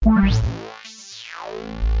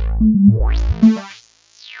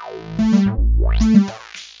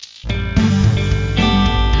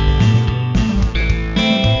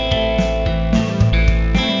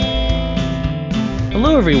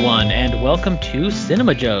Hello, everyone, and welcome to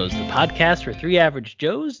Cinema Joes, the podcast where three average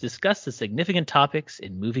Joes discuss the significant topics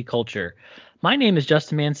in movie culture. My name is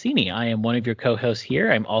Justin Mancini. I am one of your co-hosts here.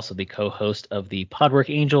 I'm also the co-host of the Podwork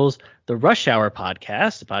Angels, the Rush Hour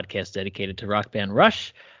podcast, a podcast dedicated to rock band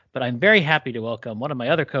Rush. But I'm very happy to welcome one of my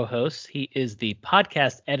other co-hosts. He is the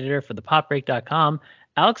podcast editor for thepopbreak.com,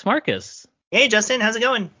 Alex Marcus. Hey, Justin, how's it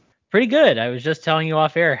going? Pretty good. I was just telling you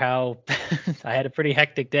off air how I had a pretty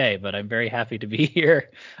hectic day, but I'm very happy to be here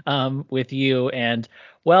with you. And,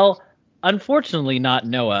 well, unfortunately, not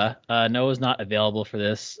Noah. Noah's not available for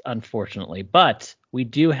this, unfortunately. But we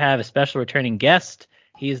do have a special returning guest.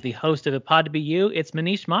 He is the host of A Pod to Be You. It's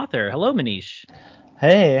Manish Mathur. Hello, Manish.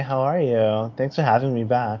 Hey, how are you? Thanks for having me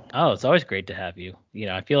back. Oh, it's always great to have you. You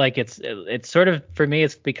know, I feel like it's sort of, for me,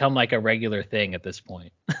 it's become like a regular thing at this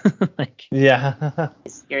point. Yeah.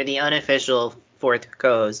 You're the unofficial fourth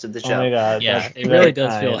co-host of the show. Oh my God. Yeah, that's it really very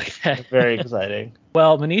does feel kind. like that. It's very exciting.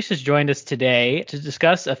 Well, Manish has joined us today to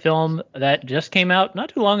discuss a film that just came out not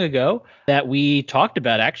too long ago that we talked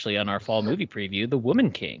about actually on our fall movie preview, The Woman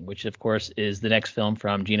King, which of course is the next film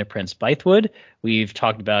from Gina Prince Bythewood. We've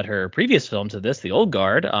talked about her previous film to this, The Old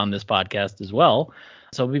Guard, on this podcast as well.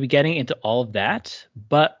 So we'll be getting into all of that.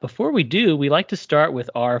 But before we do, we like to start with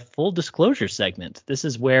our full disclosure segment. This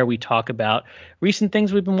is where we talk about recent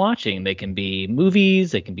things we've been watching. They can be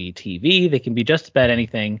movies, they can be TV, they can be just about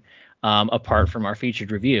anything. Apart from our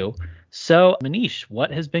featured review. So, Manish, what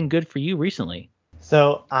has been good for you recently?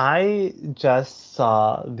 So I just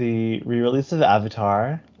saw the re-release of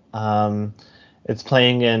Avatar. It's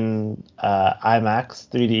playing in IMAX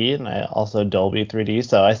 3D and also Dolby 3D.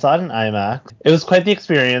 So I saw it in IMAX. It was quite the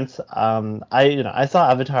experience. I saw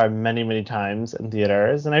Avatar many times in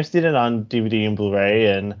theaters, and I've seen it on DVD and Blu-ray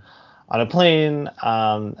and on a plane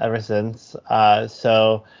ever since.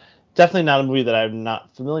 So definitely not a movie that I'm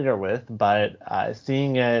not familiar with, but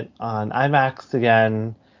seeing it on IMAX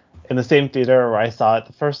again in the same theater where I saw it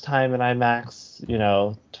the first time in IMAX,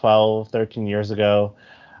 12, 13 years ago,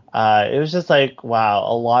 it was just like, wow,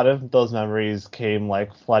 a lot of those memories came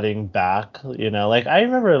like flooding back. Like I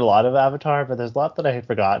remember a lot of Avatar, but there's a lot that I had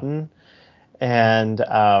forgotten. And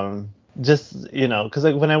because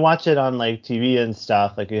like when I watch it on like TV and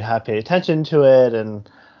stuff, like you have to pay attention to it, and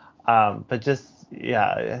but just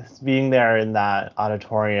yeah, being there in that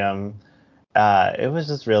auditorium, it was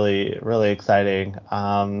just really exciting.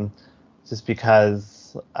 Just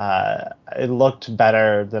because it looked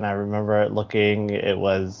better than I remember it looking. It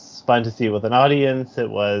was fun to see with an audience. It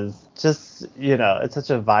was just it's such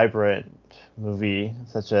a vibrant movie.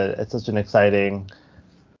 It's such an exciting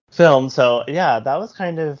film. So yeah, that was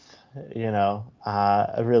kind of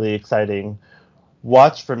a really exciting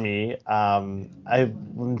watch for me. I'm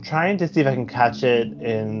trying to see if I can catch it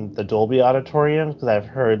in the Dolby Auditorium because I've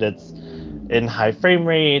heard it's in high frame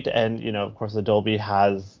rate, and of course the Dolby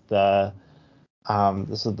has the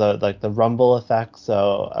this is the like the rumble effect.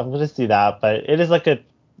 So I'm gonna see that, but it is like a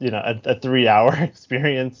 3 hour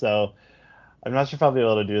experience. So I'm not sure if I'll be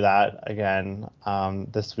able to do that again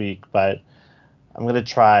this week, but I'm gonna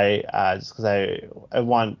try just because I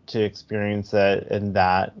want to experience it in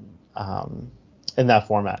that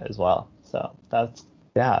format as well. So that's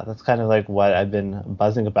kind of like what I've been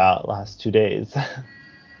buzzing about last 2 days.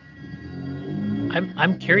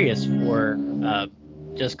 I'm curious for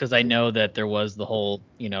just because I know that there was the whole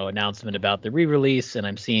announcement about the re-release, and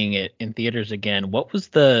I'm seeing it in theaters again. What was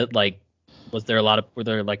the like? Were there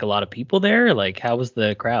like a lot of people there? Like, how was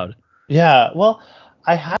the crowd? Yeah, well,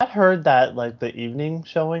 I had heard that like the evening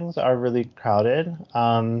showings are really crowded.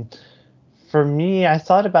 For me, I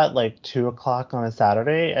saw it about like 2 o'clock on a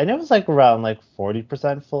Saturday, and it was like around like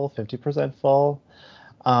 40% full, 50% full.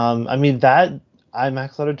 I mean that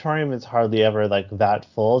IMAX auditorium is hardly ever like that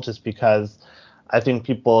full, just because I think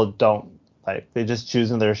people don't like they just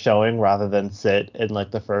choose in their showing rather than sit in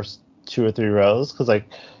like the first 2 or 3 rows because like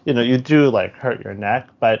you do like hurt your neck,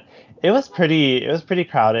 but it was pretty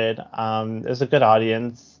crowded. It was a good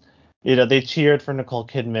audience. They cheered for Nicole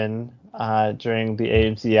Kidman during the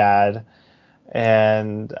AMC ad,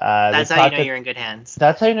 and That's they how you talked. know you're in good hands.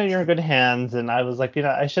 That's how you know you're in good hands. And I was like,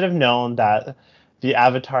 I should have known that the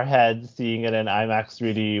Avatar head seeing it in IMAX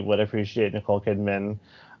 3D would appreciate Nicole Kidman.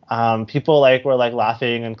 People like were like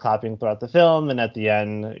laughing and clapping throughout the film, and at the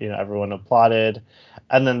end, everyone applauded,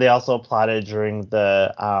 and then they also applauded during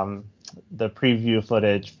the preview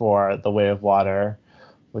footage for The Way of Water,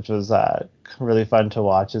 which was really fun to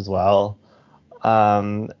watch as well.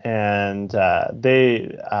 And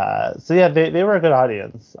they were a good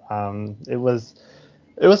audience. It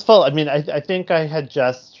was full. I mean, I think I had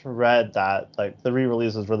just read that like the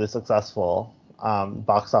re-release was really successful,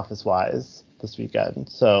 box office wise this weekend.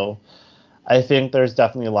 So I think there's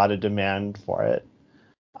definitely a lot of demand for it.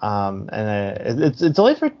 It's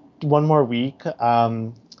only for one more week.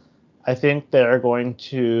 I think they're going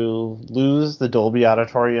to lose the Dolby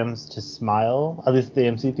auditoriums to Smile, at least the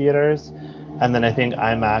AMC theaters, and then I think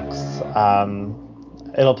IMAX.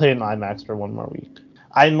 It'll play in IMAX for one more week.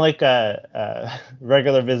 I'm like a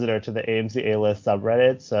regular visitor to the AMC A-List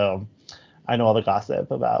subreddit, so I know all the gossip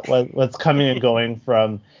about what's coming and going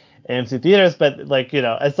from AMC theaters. But like,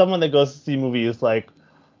 as someone that goes to see movies like,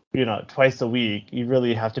 twice a week, you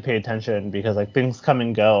really have to pay attention because like things come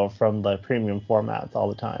and go from the premium formats all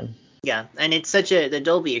the time. Yeah, and it's the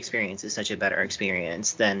Dolby experience is such a better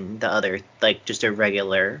experience than the other, like just a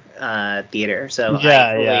regular theater. So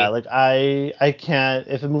Yeah. Like I can't,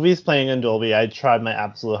 if a movie's playing in Dolby, I try my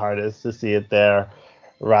absolute hardest to see it there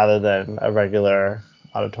rather than a regular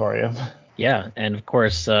auditorium. Yeah, and of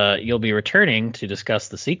course you'll be returning to discuss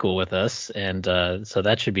the sequel with us, and so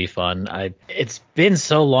that should be fun. It's been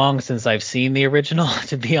so long since I've seen the original,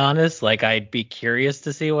 to be honest. Like I'd be curious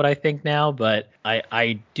to see what I think now, but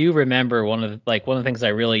I do remember one of the things I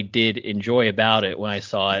really did enjoy about it when I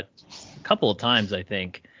saw it a couple of times, I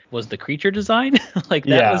think, was the creature design. Like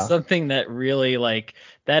that was something that really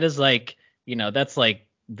that's like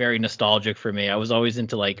very nostalgic for me. I was always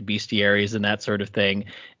into like bestiaries and that sort of thing.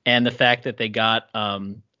 And the fact that they got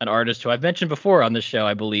an artist who I've mentioned before on the show,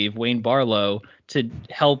 I believe, Wayne Barlow, to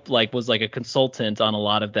help, was like a consultant on a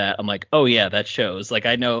lot of that. I'm like, oh yeah, that shows. Like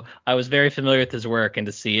I know I was very familiar with his work, and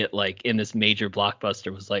to see it like in this major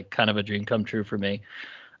blockbuster was like kind of a dream come true for me.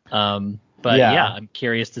 But yeah, I'm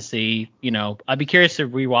curious to see, I'd be curious to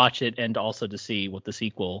rewatch it and also to see what the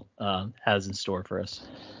sequel has in store for us.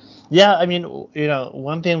 Yeah, I mean,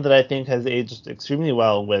 one thing that I think has aged extremely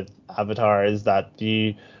well with Avatar is that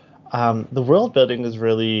the world building is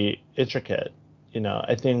really intricate.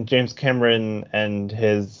 I think James Cameron and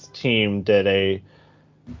his team did a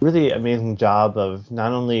really amazing job of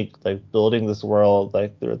not only like building this world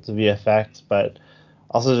like through its VFX, but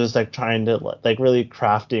also just like trying to like really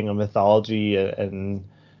crafting a mythology and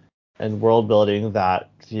world building that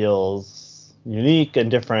feels unique and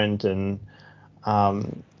different and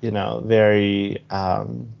very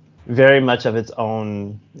very much of its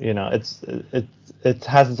own. It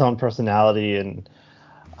has its own personality, and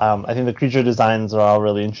I think the creature designs are all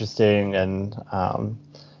really interesting and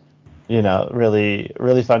really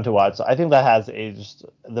really fun to watch. So I think that has aged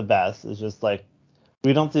the best. It's just like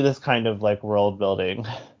we don't see this kind of like world building,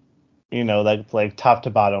 like top to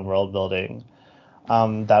bottom world building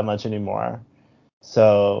that much anymore.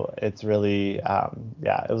 So it's really, it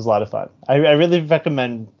was a lot of fun. I really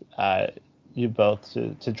recommend you both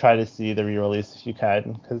to try to see the re-release if you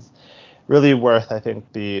can, because really worth, I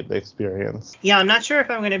think, the experience. Yeah, I'm not sure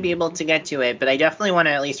if I'm going to be able to get to it, but I definitely want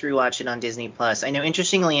to at least rewatch it on Disney Plus. I know,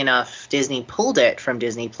 interestingly enough, Disney pulled it from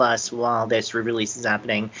Disney Plus while this re-release is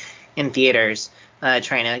happening in theaters,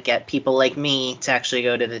 trying to get people like me to actually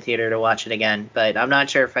go to the theater to watch it again. But I'm not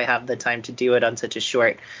sure if I have the time to do it on such a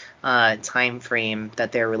short time frame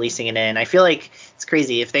that they're releasing it in. I feel like it's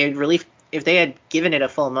crazy. If they had given it a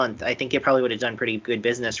full month, I think it probably would have done pretty good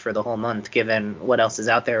business for the whole month, given what else is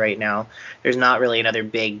out there right now. There's not really another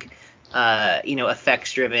big,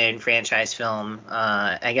 effects-driven franchise film.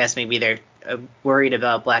 I guess maybe they're worried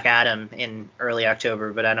about Black Adam in early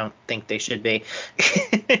October, but I don't think they should be.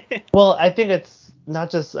 Well, I think it's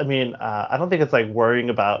not just, I don't think it's like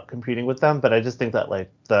worrying about competing with them, but I just think that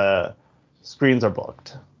like the screens are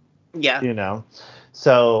booked. Yeah.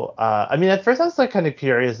 So, at first I was like kind of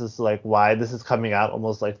curious as to like why this is coming out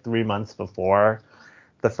almost like 3 months before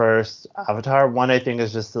the first Avatar. One, I think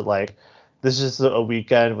is just that like this is just a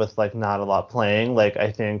weekend with like not a lot playing. Like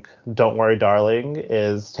I think Don't Worry Darling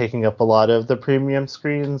is taking up a lot of the premium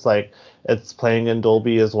screens. Like it's playing in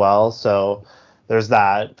Dolby as well. So there's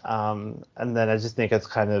that. And then I just think it's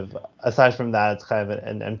kind of, aside from that, it's kind of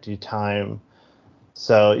an empty time.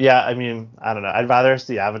 So yeah, I don't know. I'd rather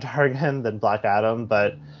see Avatar again than Black Adam,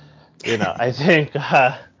 but I think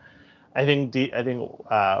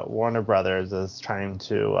Warner Brothers is trying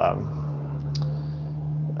to.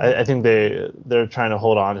 I think they're trying to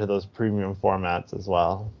hold on to those premium formats as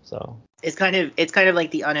well. So It's kind of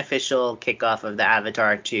like the unofficial kickoff of the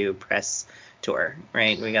Avatar 2 press tour,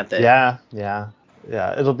 right? We got the yeah.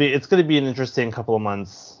 It's going to be an interesting couple of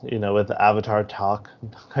months, with the Avatar talk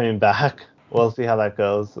coming back. We'll see how that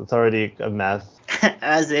goes. It's already a mess.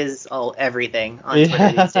 as is everything on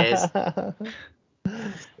Twitter these days.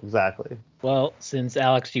 exactly. Well, since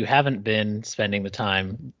Alex, you haven't been spending the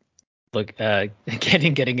time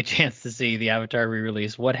getting a chance to see the Avatar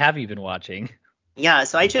re-release, what have you been watching? Yeah,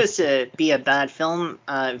 so I chose to be a bad film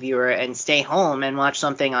viewer and stay home and watch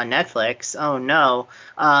something on Netflix. Oh no!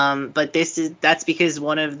 But that's because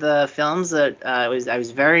one of the films that I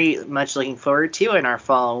was very much looking forward to in our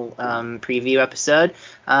fall preview episode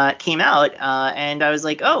came out, and I was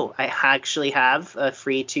like, oh, I actually have a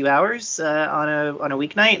free 2 hours on a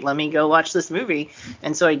weeknight. Let me go watch this movie,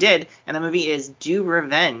 and so I did. And the movie is Do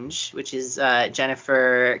Revenge, which is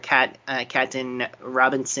Jennifer Catton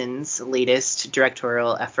Robinson's latest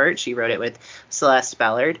directorial effort. She wrote it with Celeste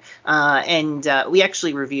Ballard, and we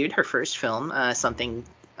actually reviewed her first film, Something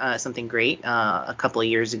Great, a couple of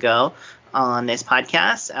years ago on this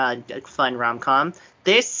podcast. A fun rom-com.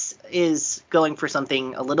 This is going for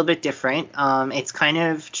something a little bit different. It's kind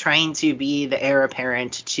of trying to be the heir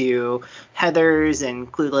apparent to Heathers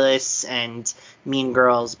and Clueless and Mean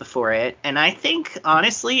Girls before it. And I think,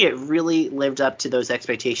 honestly, it really lived up to those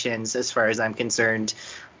expectations as far as I'm concerned.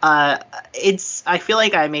 I feel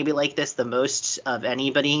like I maybe like this the most of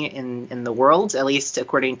anybody in the world, at least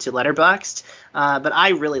according to Letterboxd. But I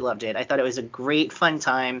really loved it. I thought it was a great fun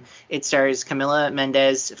time. It stars Camila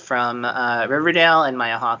Mendes from Riverdale and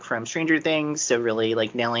Maya Hawke from Stranger Things, so really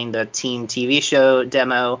like nailing the teen TV show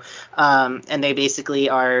demo. And they basically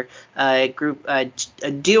are a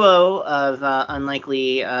duo of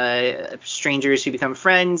unlikely strangers who become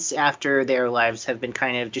friends after their lives have been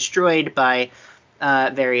kind of destroyed by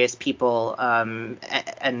various people,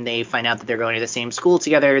 and they find out that they're going to the same school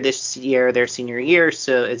together this year, their senior year.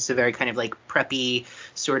 So it's a very kind of like preppy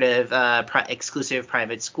sort of exclusive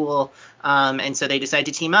private school. And so they decide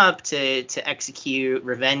to team up to execute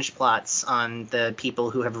revenge plots on the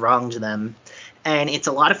people who have wronged them. And it's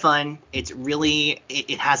a lot of fun.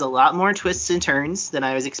 It has a lot more twists and turns than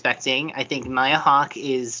I was expecting. I think Maya Hawke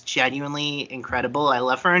is genuinely incredible. I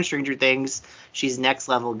love her on Stranger Things. She's next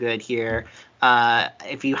level good here.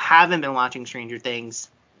 If you haven't been watching Stranger Things,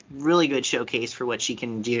 really good showcase for what she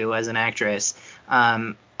can do as an actress.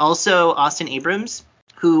 Also, Austin Abrams,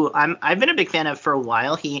 who I've been a big fan of for a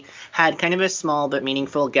while. He had kind of a small but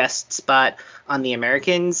meaningful guest spot on The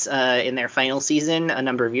Americans in their final season a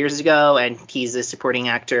number of years ago, and he's a supporting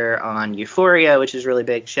actor on Euphoria, which is a really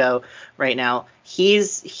big show right now.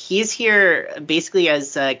 He's here basically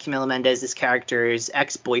as Camila Mendes' character's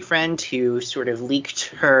ex-boyfriend who sort of leaked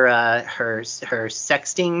her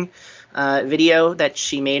sexting video that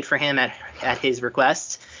she made for him at his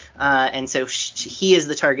request. And so he is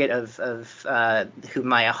the target of who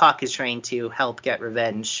Maya Hawke is trying to help get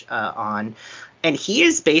revenge on. And he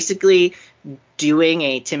is basically doing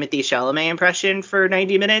a Timothée Chalamet impression for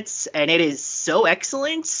 90 minutes, and it is so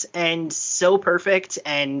excellent and so perfect,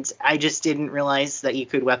 and I just didn't realize that you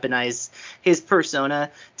could weaponize his persona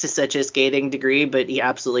to such a scathing degree, but he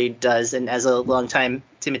absolutely does. And as a longtime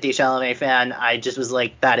Timothée Chalamet fan, I just was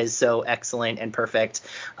like, that is so excellent and perfect.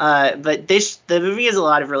 But the movie has a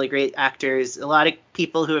lot of really great actors, a lot of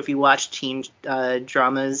people who, if you watch teen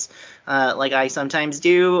dramas like I sometimes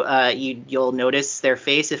do, you'll notice their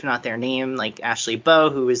face, if not their name, like Ashley Bowe,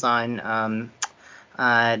 who was on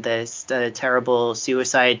the terrible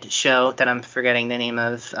suicide show that I'm forgetting the name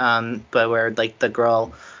of, but where like the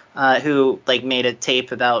girl who like made a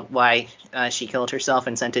tape about why she killed herself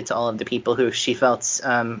and sent it to all of the people who she felt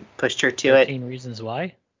pushed her to 13 Reasons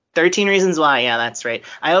Why? 13 Reasons Why, yeah, that's right.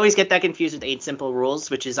 I always get that confused with 8 Simple Rules,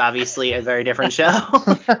 which is obviously a very different show.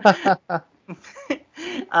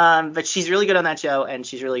 But she's really good on that show, and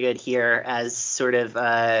she's really good here as sort of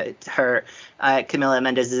her Camila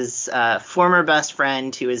Mendes' former best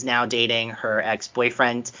friend who is now dating her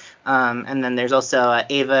ex-boyfriend. And then there's also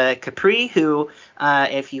Ava Capri, who,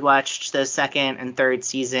 if you watched the second and third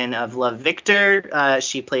season of Love, Victor,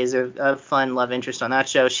 she plays a fun love interest on that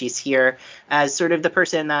show. She's here as sort of the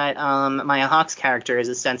person that Maya Hawke's character is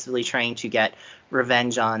ostensibly trying to get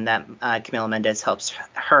revenge on, that Camila Mendes helps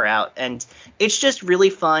her out. And it's just really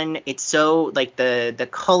fun. It's so like the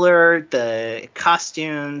color, the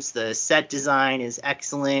costumes, the set design is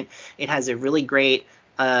excellent. It has a really great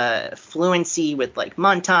fluency with like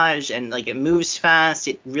montage, and like it moves fast.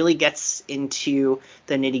 It really gets into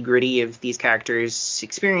the nitty gritty of these characters'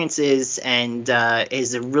 experiences, and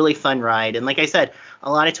is a really fun ride. And like I said,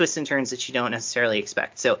 a lot of twists and turns that you don't necessarily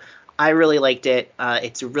expect. So I really liked it.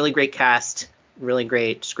 It's a really great cast, really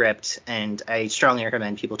great script, and I strongly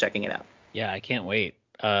recommend people checking it out. Yeah, I can't wait.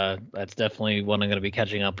 That's definitely one I'm going to be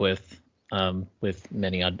catching up with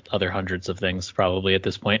many other hundreds of things probably at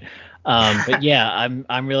this point. But yeah,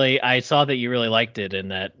 I saw that you really liked it, and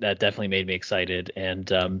that definitely made me excited.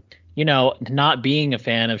 And not being a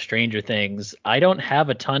fan of Stranger Things, I don't have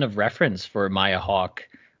a ton of reference for Maya Hawke,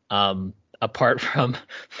 apart from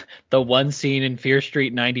the one scene in Fear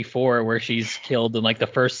Street 94 where she's killed in like the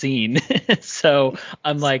first scene. So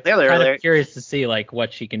I'm like Spoiler kind of alert. curious to see like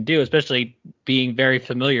what she can do, especially being very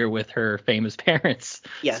familiar with her famous parents.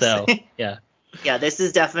 Yes. So yeah. Yeah, this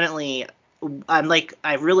is definitely.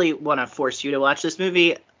 I really want to force you to watch this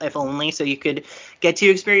movie, if only so you could get to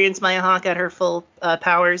experience Maya Hawke at her full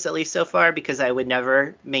powers, at least so far, because I would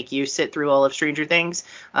never make you sit through all of Stranger Things.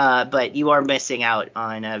 But you are missing out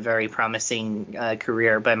on a very promising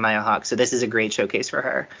career by Maya Hawke, so this is a great showcase for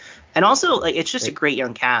her. And also, like, it's just a great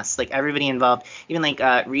young cast. Like, everybody involved, even like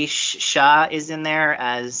Rish Shah is in there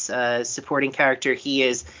as a supporting character. He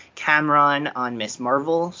is Cameron on Miss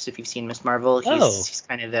Marvel. So if you've seen Miss Marvel, he's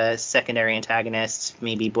kind of the secondary antagonist,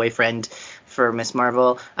 maybe boyfriend for Miss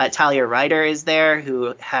Marvel. Talia Ryder is there,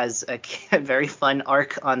 who has a very fun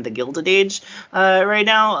arc on the Gilded Age right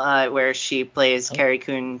now, where she plays Carrie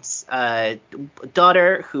Coon's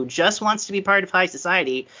daughter, who just wants to be part of high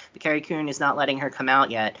society, but Carrie Coon is not letting her come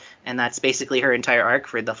out yet. And that's basically her entire arc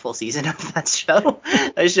for the full season of that show,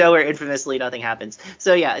 a show where infamously nothing happens.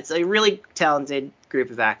 So yeah, it's a really talented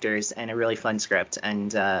group of actors and a really fun script,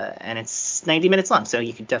 and it's 90 minutes long, so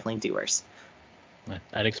you could definitely do worse.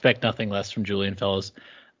 I'd expect nothing less from Julian Fellows.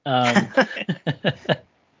 Wow.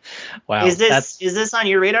 Is this on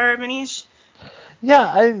your radar, Manish?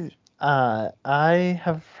 Yeah, I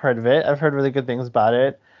have heard of it. I've heard really good things about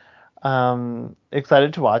it.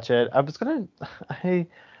 Excited to watch it.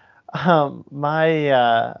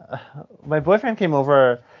 My boyfriend came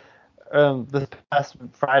over this past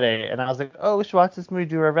Friday, and I was like, oh, we should watch this movie,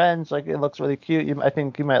 Do Revenge. Like, it looks really cute. I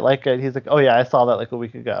think you might like it. He's like, oh yeah, I saw that like a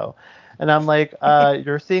week ago. And I'm like,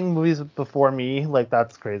 you're seeing movies before me? Like,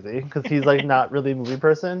 that's crazy, because he's like not really a movie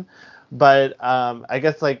person. But I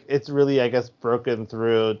guess like it's really, I guess, broken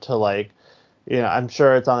through to like, I'm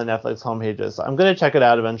sure it's on the Netflix homepages. So I'm gonna check it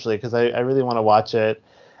out eventually because I really want to watch it.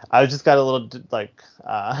 I just got a little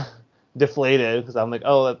deflated because I'm like,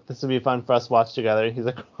 oh, this would be fun for us to watch together. He's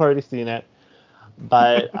like, already seen it.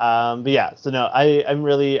 But yeah, so no,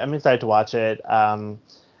 I'm excited to watch it. I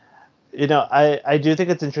do think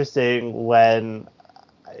it's interesting when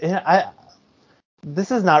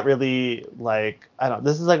this is not really like,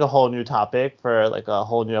 this is like a whole new topic for like a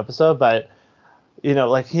whole new episode, but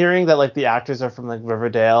like hearing that like the actors are from like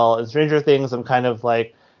Riverdale and Stranger Things, I'm kind of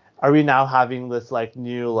like, are we now having this like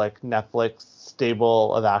new like Netflix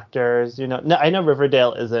stable of actors? I know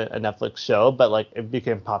Riverdale isn't a Netflix show, but like it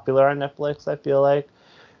became popular on Netflix, I feel like.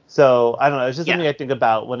 So I don't know. It's just something I think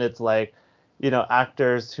about when it's like,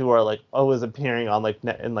 actors who are like always appearing on like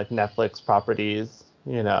in like Netflix properties.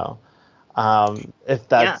 If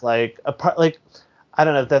that's like a part, like I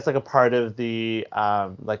don't know if that's like a part of the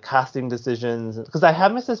like casting decisions, because I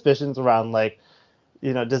have my suspicions around like,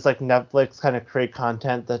 does like Netflix kind of create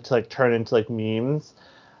content that to like turn into like memes,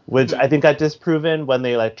 which I think got disproven when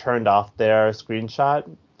they like turned off their screenshot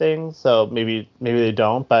thing. So maybe they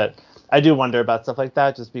don't, but I do wonder about stuff like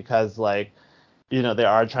that just because like, they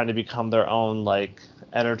are trying to become their own like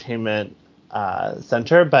entertainment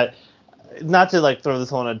center, but not to like throw this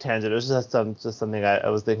whole on a tangent. It was just something I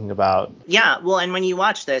was thinking about. Yeah, well, and when you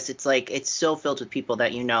watch this, it's like it's so filled with people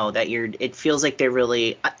that it feels like they're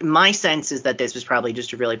really. My sense is that this was probably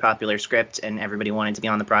just a really popular script, and everybody wanted to be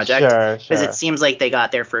on the project. Sure. Because it seems like they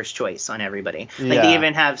got their first choice on everybody. Like they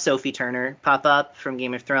even have Sophie Turner pop up from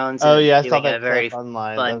Game of Thrones. Oh yeah, I doing saw that a very clip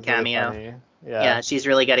online. fun cameo. Really Yeah, she's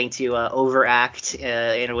really getting to overact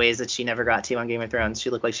in ways that she never got to on Game of Thrones.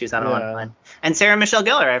 She looked like she was having a lot of fun. And Sarah Michelle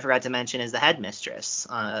Gellar, I forgot to mention, is the headmistress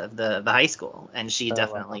of the high school, and she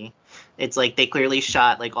definitely. Wow. It's like they clearly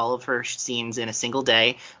shot like all of her scenes in a single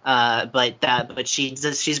day, but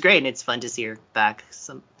she's great, and it's fun to see her back,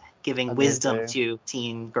 giving wisdom to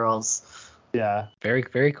teen girls. Yeah, very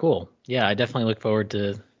very cool. Yeah, I definitely look forward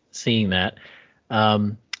to seeing that.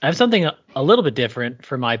 I have something a little bit different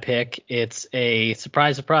for my pick. It's a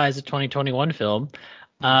surprise, a 2021 film.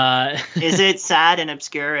 Is it sad and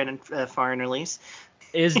obscure and foreign release?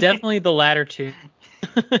 Is definitely the latter two.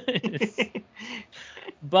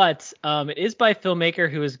 But it is by a filmmaker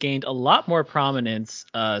who has gained a lot more prominence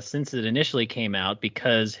since it initially came out,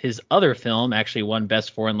 because his other film actually won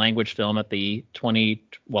Best Foreign Language Film at the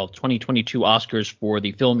 2022 Oscars for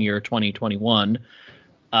the film year 2021.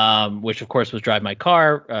 Which of course was Drive My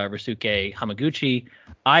Car, Ryusuke Hamaguchi.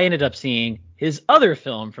 I ended up seeing his other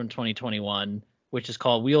film from 2021, which is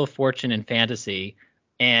called Wheel of Fortune and Fantasy.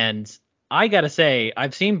 And I gotta say,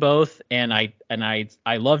 I've seen both, and I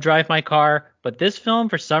love Drive My Car. But this film,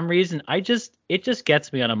 for some reason, it just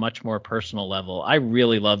gets me on a much more personal level. I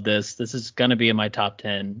really love this. This is gonna be in my top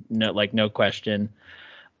 10, no question.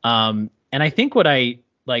 And I think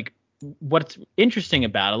what's interesting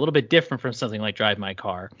about it, a little bit different from something like Drive My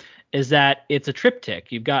Car, is that it's a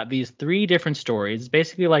triptych. You've got these three different stories. It's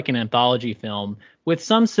basically like an anthology film with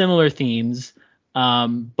some similar themes,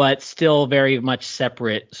 but still very much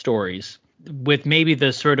separate stories, with maybe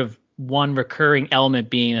the sort of one recurring element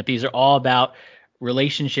being that these are all about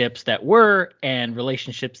relationships that were and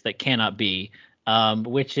relationships that cannot be,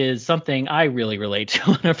 which is something I really relate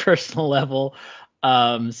to on a personal level.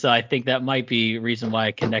 So I think that might be a reason why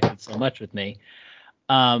it connected so much with me.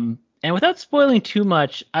 And without spoiling too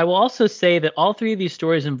much, I will also say that all three of these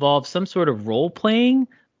stories involve some sort of role playing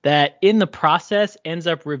that in the process ends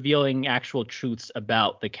up revealing actual truths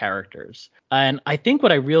about the characters. And I think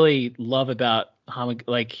what I really love about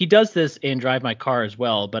like he does this in Drive My Car as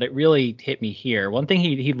well, but it really hit me here. One thing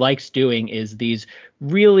he likes doing is these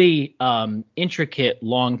really intricate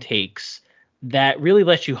long takes that really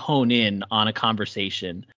lets you hone in on a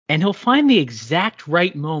conversation. And he'll find the exact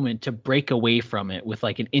right moment to break away from it with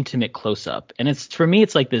like an intimate close up. And it's, for me,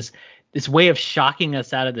 it's like this way of shocking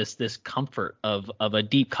us out of this comfort of a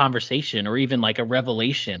deep conversation or even like a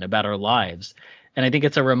revelation about our lives. And I think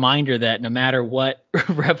it's a reminder that no matter what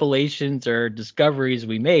revelations or discoveries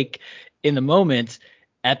we make in the moment,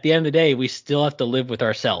 at the end of the day, we still have to live with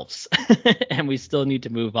ourselves and we still need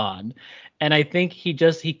to move on. And I think he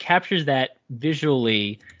captures that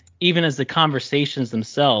visually, even as the conversations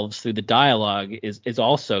themselves through the dialogue is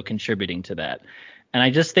also contributing to that. And I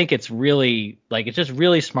just think it's just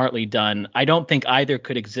really smartly done. I don't think either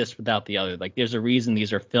could exist without the other. Like, there's a reason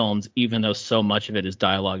these are films, even though so much of it is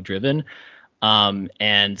dialogue driven.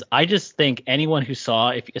 And I just think anyone who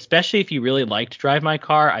saw, especially if you really liked Drive My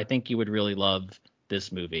Car, I think you would really love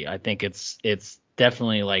this movie. I think it's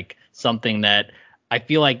definitely like something that I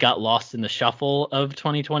feel like got lost in the shuffle of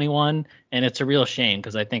 2021, and it's a real shame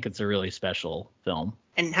because I think it's a really special film.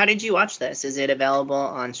 And how did you watch this? Is it available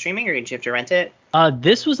on streaming, or did you have to rent it?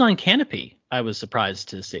 This was on Canopy. I was surprised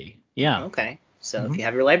to see. Yeah. Okay. So if you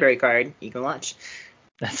have your library card, you can watch.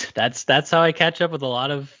 That's how I catch up with a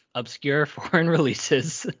lot of obscure foreign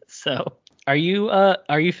releases. So, are you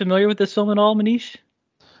familiar with this film at all, Manish?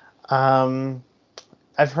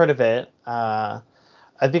 I've heard of it.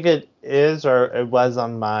 I think it is, or it was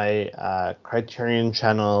on my Criterion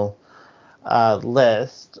Channel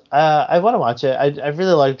list. I want to watch it. I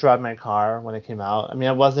really liked Drive My Car when it came out. I mean,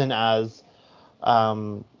 I wasn't as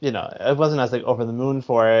it wasn't as like over the moon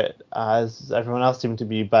for it as everyone else seemed to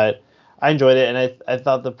be, but I enjoyed it, and I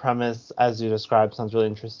thought the premise, as you described, sounds really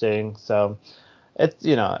interesting. So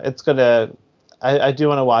it's gonna. I do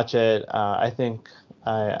want to watch it. I think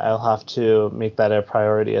I'll have to make that a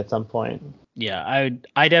priority at some point. Yeah,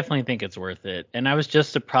 I definitely think it's worth it. And I was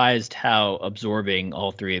just surprised how absorbing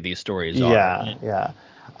all three of these stories are. Yeah.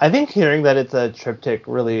 I think hearing that it's a triptych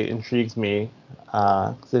really intrigues me,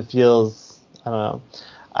 because it feels, I don't know,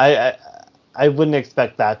 I wouldn't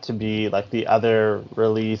expect that to be like the other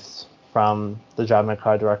release from the Drive My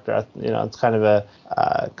Car director. It's kind of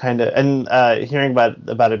and hearing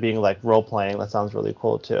about it being like role playing, that sounds really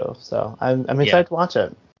cool too. So I'm excited to watch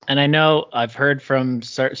it. And I know I've heard from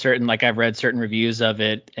certain, like I've read certain reviews of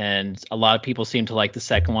it, and a lot of people seem to like the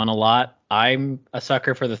second one a lot. I'm a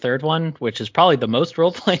sucker for the third one, which is probably the most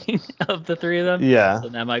role playing of the three of them. Yeah. So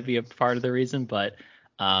that might be a part of the reason. But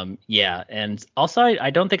yeah. And also, I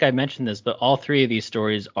don't think I mentioned this, but all three of these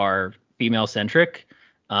stories are female centric,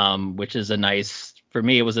 which is for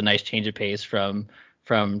me, it was a nice change of pace from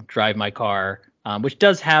Drive My Car. Which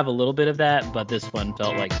does have a little bit of that, but this one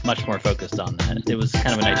felt like much more focused on that. It was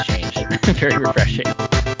kind of a nice change. Very refreshing.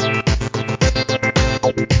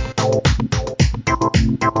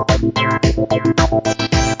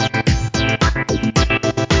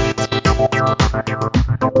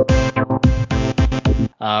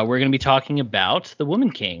 We're going to be talking about The Woman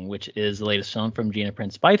King, which is the latest film from Gina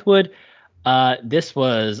Prince Bythewood. This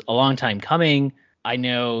was a long time coming. I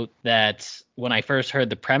know that when I first heard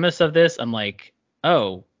the premise of this, I'm like,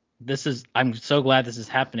 oh, I'm so glad this is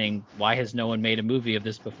happening. Why has no one made a movie of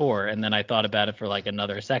this before? And then I thought about it for like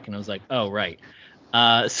another second. I was like, oh, right.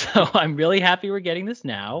 So I'm really happy we're getting this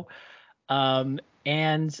now.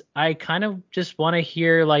 And I kind of just want to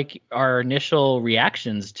hear like our initial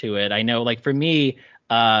reactions to it. I know, like for me,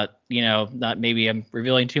 not maybe I'm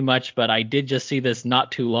revealing too much, but I did just see this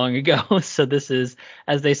not too long ago. So this is,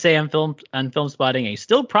 as they say on Film Spotting, a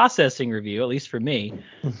still processing review, at least for me.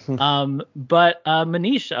 But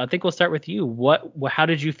Manish, I think we'll start with you. How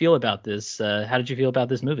did you feel about this? How did you feel about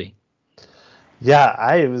this movie? Yeah,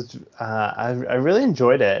 I really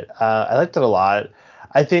enjoyed it. I liked it a lot.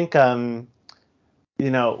 I think when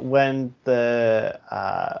the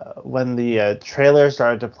trailer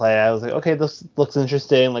started to play, I was like, okay, this looks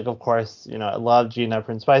interesting. Like, of course, I love Gina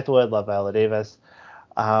Prince Bythewood, love Viola Davis.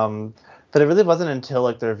 Um, but it really wasn't until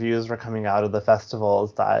like the reviews were coming out of the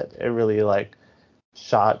festivals that it really like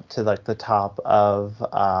shot to like the top of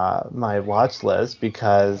my watch list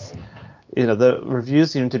because the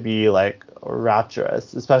reviews seem to be like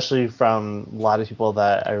rapturous, especially from a lot of people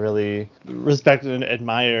that I really respect and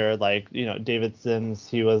admire. Like, David Sims,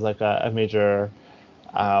 he was like a major,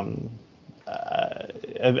 um,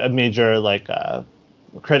 a major like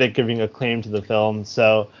critic giving acclaim to the film.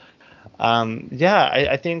 So, yeah,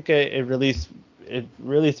 I think it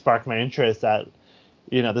really sparked my interest that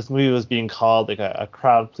this movie was being called like a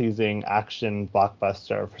crowd pleasing action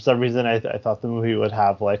blockbuster. For some reason, I thought the movie would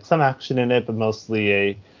have like some action in it, but mostly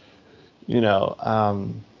a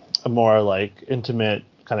more like intimate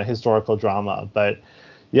kind of historical drama. But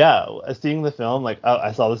yeah, seeing the film, like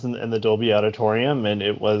I saw this in the Dolby Auditorium, and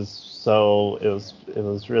it was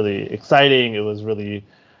really exciting. It was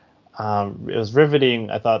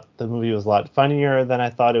riveting. I thought the movie was a lot funnier than I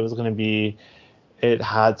thought it was going to be. It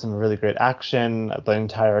had some really great action. The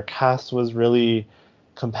entire cast was really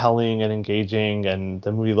compelling and engaging, and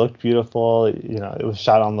the movie looked beautiful. It was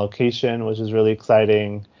shot on location, which was really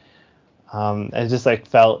exciting. It just like it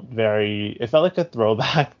felt like a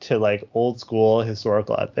throwback to like old school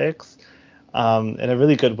historical epics, in a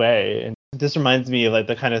really good way. And this reminds me of like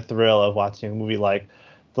the kind of thrill of watching a movie like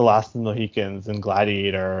The Last of the Mohicans and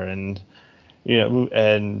Gladiator and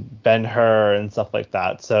Ben-Hur and stuff like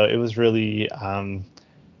that. So it was really,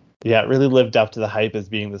 yeah, it really lived up to the hype as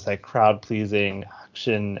being this like crowd pleasing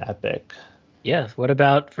action epic. Yeah. What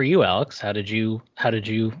about for you, Alex?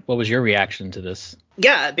 What was your reaction to this?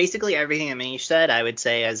 Yeah, basically everything that Manish said, I would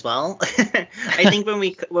say as well. I think when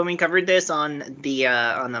we covered this on the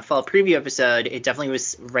fall preview episode, it definitely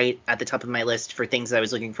was right at the top of my list for things I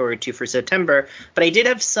was looking forward to for September. But I did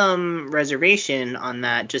have some reservation on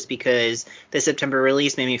that just because the September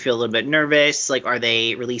release made me feel a little bit nervous. Like, are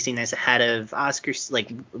they releasing this ahead of Oscars, like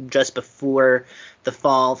just before the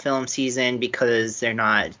fall film season because they're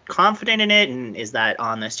not confident in it? And is that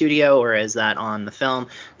on the studio or is that on the film?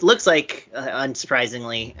 It looks like,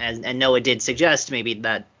 unsurprisingly, and Noah did suggest maybe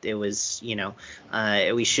that it was,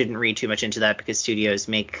 we shouldn't read too much into that because studios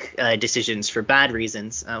make decisions for bad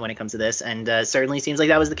reasons when it comes to this. And certainly seems like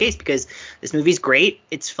that was the case because this movie's great.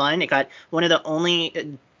 It's fun. It got one of the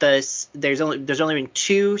only there's only been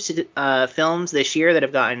two films this year that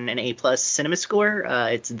have gotten an A+ cinema score.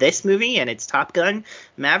 It's this movie and it's Top Gun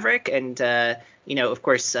Maverick. And of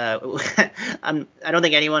course, I don't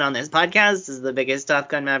think anyone on this podcast is the biggest Top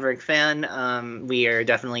Gun Maverick fan. We are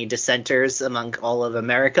definitely dissenters among all of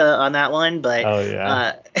America on that one, but Oh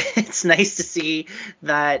yeah. it's nice to see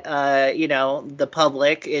that the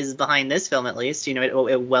public is behind this film at least.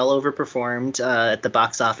 It well overperformed at the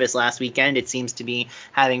box office last weekend. It seems to be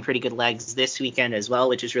having pretty good legs this weekend as well,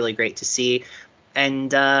 which is really great to see.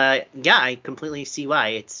 And yeah, I completely see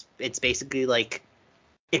why. It's basically like,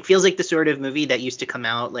 it feels like the sort of movie that used to come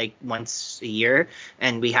out like once a year,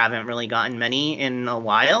 and we haven't really gotten many in a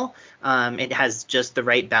while. It has just the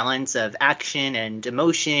right balance of action and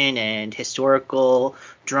emotion and historical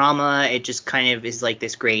drama. It just kind of is like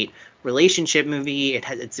this great relationship movie.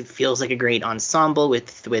 It feels like a great ensemble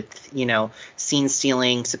with scene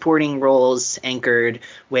stealing supporting roles anchored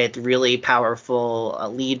with really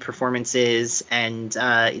powerful lead performances, and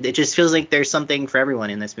it just feels like there's something for everyone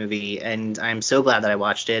in this movie, and I'm so glad that I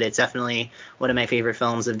watched it. It's definitely one of my favorite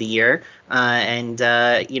films of the year, and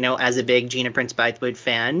as a big Gina Prince Bythewood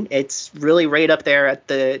fan, it's really right up there at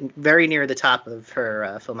the very near the top of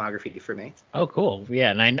her filmography for me. Oh, cool. Yeah,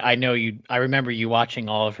 and I know you. I remember you watching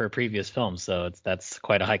all of her previous films, so that's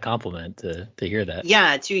quite a high compliment to hear that.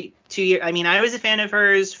 Yeah, 2 years. I mean, I was a fan of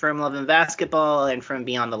hers from Love and Basketball and from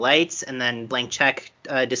Beyond the Lights, and then Blank Check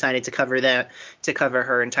decided to cover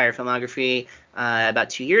her entire filmography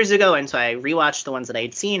about 2 years ago, and so I rewatched the ones that I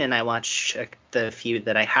had seen, and I watched the few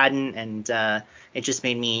that I hadn't, and it just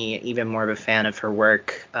made me even more of a fan of her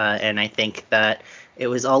work, and I think that it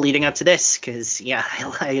was all leading up to this because, yeah,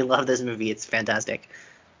 I love this movie. It's fantastic.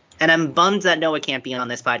 And I'm bummed that Noah can't be on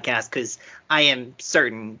this podcast because I am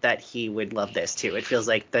certain that he would love this too. It feels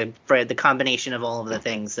like the combination of all of the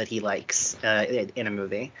things that he likes in a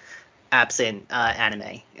movie, absent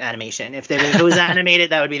animation. If it was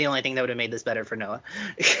animated, that would be the only thing that would have made this better for Noah.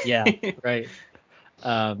 Yeah, right.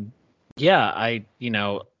 Yeah, I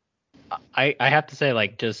have to say,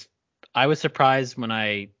 like, just I was surprised when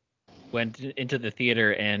I went into the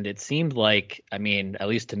theater, and it seemed like, I mean, at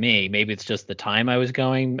least to me, maybe it's just the time I was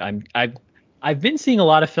going. I've been seeing a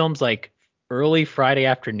lot of films like early Friday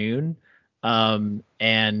afternoon,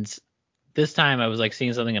 and this time I was like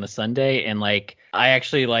seeing something on a Sunday, and like I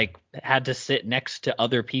actually like had to sit next to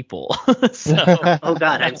other people. So Oh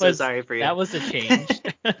God, I'm so sorry for you. that was a change.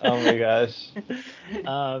 Oh my gosh.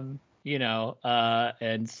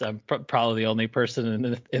 And so I'm probably the only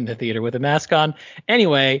person in the theater with a mask on.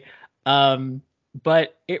 Anyway,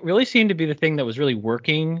 but it really seemed to be the thing that was really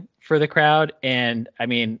working for the crowd. And I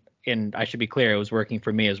mean, and I should be clear, it was working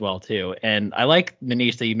for me as well too. And I like,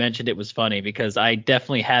 Manish, that you mentioned it was funny, because I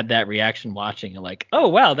definitely had that reaction watching it, like, oh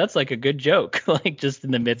wow, that's like a good joke, like just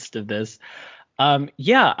in the midst of this.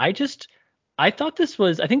 Yeah, I thought this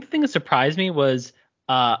was, I think the thing that surprised me was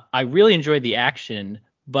I really enjoyed the action,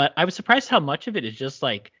 but I was surprised how much of it is just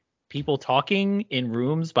like people talking in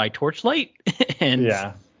rooms by torchlight. And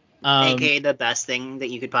Yeah. AKA the best thing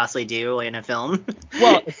that you could possibly do in a film.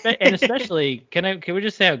 Well, and especially, can we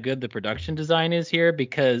just say how good the production design is here?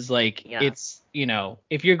 Because like Yeah. it's,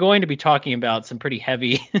 if you're going to be talking about some pretty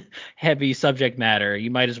heavy heavy subject matter,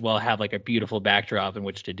 you might as well have like a beautiful backdrop in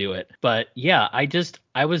which to do it. But yeah, I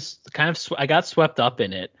was kind of I got swept up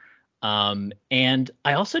in it. And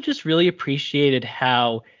I also just really appreciated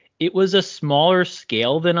how it was a smaller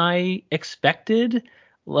scale than I expected.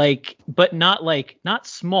 Like, but not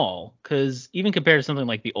small, because even compared to something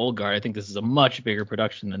like the Old Guard, I think this is a much bigger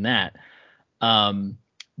production than that.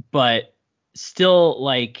 But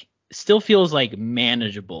still feels like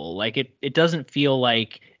manageable. Like it doesn't feel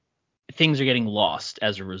like things are getting lost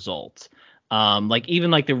as a result. Like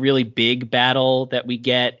even like the really big battle that we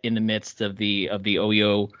get in the midst of the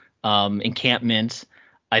Oyo encampment,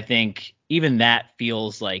 I think even that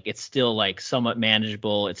feels like it's still like somewhat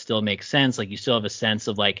manageable. It still makes sense. Like you still have a sense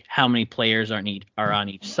of like how many players are on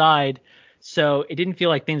each side. So it didn't feel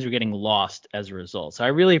like things were getting lost as a result. So I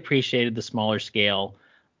really appreciated the smaller scale.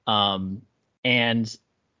 And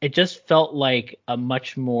it just felt like a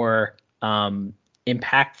much more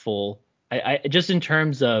impactful, I just in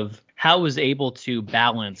terms of how it was able to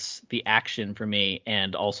balance the action for me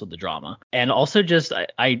and also the drama. And also just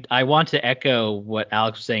I want to echo what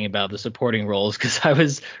Alex was saying about the supporting roles, because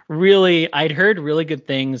I'd heard really good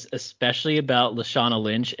things, especially about Lashana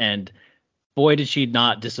Lynch, and boy did she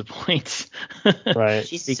not disappoint. Right.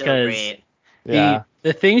 She's Because so great. Yeah.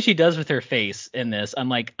 the thing she does with her face in this, I'm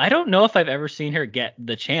like, I don't know if I've ever seen her get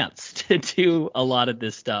the chance to do a lot of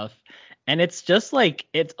this stuff. And it's just like,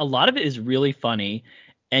 it's a lot of it is really funny.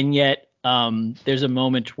 And yet there's a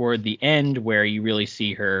moment toward the end where you really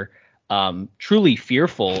see her truly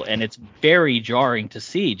fearful. And it's very jarring to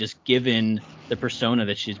see, just given the persona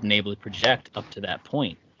that she's been able to project up to that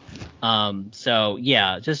point. So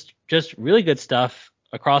yeah, just really good stuff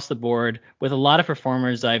across the board, with a lot of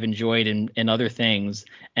performers I've enjoyed in other things,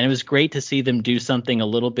 and it was great to see them do something a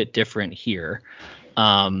little bit different here.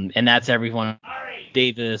 And that's everyone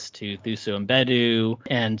Davis to Thuso Mbedu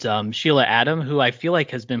and Sheila Adam, who I feel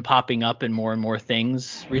like has been popping up in more and more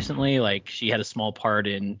things recently. Like she had a small part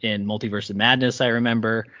in Multiverse of Madness, I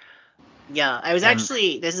remember. Yeah, I was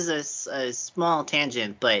actually, this is a small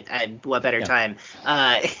tangent, but what better time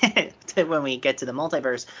when we get to the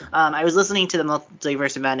multiverse. I was listening to the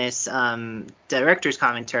Multiverse of Madness director's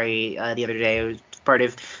commentary the other day. It was part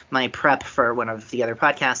of my prep for one of the other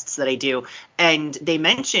podcasts that I do, and they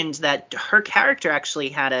mentioned that her character actually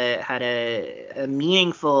had a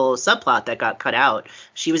meaningful subplot that got cut out.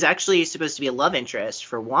 She was actually supposed to be a love interest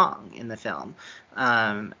for Wong in the film.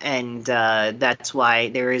 And that's why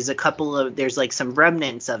there's like some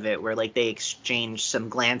remnants of it where like they exchange some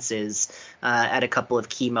glances at a couple of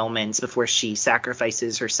key moments before she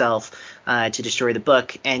sacrifices herself to destroy the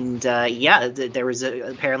book. And there was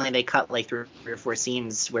apparently they cut like 3 or 4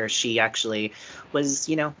 scenes where she actually was,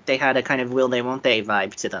 they had a kind of will they won't they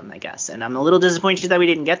vibe to them, I guess. And I'm a little disappointed that we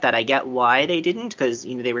didn't get that. I get why they didn't, because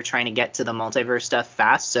they were trying to get to the multiverse stuff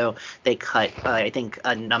fast, so they cut I think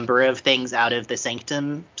a number of things out of the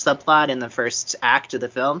Sanctum subplot in the first act of the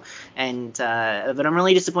film. And but I'm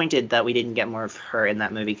really disappointed that we didn't get more of her in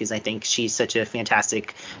that movie, because I think she's such a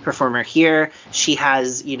fantastic performer here. She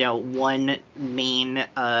has one main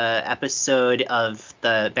episode of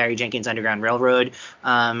the Barry Jenkins Underground Railroad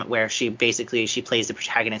where she plays the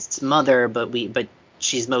protagonist's mother, but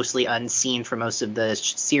she's mostly unseen for most of the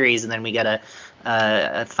series, and then we get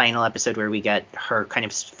a final episode where we get her kind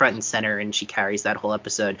of front and center, and she carries that whole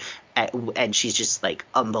episode, and she's just like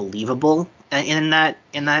unbelievable in that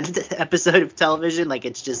episode of television. Like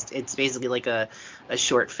it's basically like a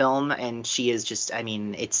short film, and she is just, I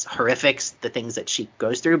mean, it's horrific, the things that she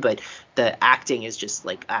goes through, but the acting is just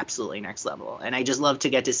like absolutely next level. And I just love to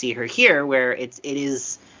get to see her here, where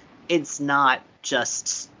it's not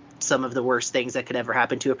just some of the worst things that could ever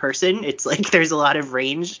happen to a person. It's like there's a lot of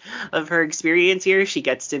range of her experience here. She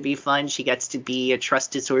gets to be fun. She gets to be a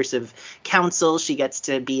trusted source of counsel. She gets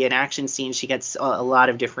to be an action scene. She gets a lot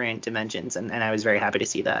of different dimensions, and I was very happy to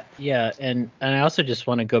see that. Yeah, and I also just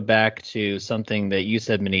want to go back to something that you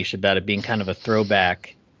said, Manish, about it being kind of a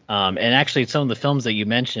throwback. And actually, some of the films that you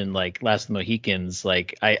mentioned, like Last of the Mohicans,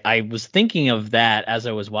 like I was thinking of that as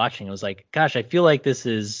I was watching. I was like, gosh, I feel like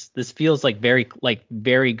this feels like very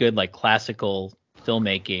good, like classical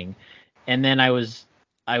filmmaking. And then I was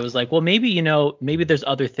like, well, maybe maybe there's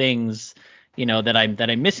other things, that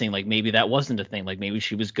I'm missing. Like maybe that wasn't a thing. Like maybe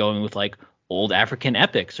she was going with like old African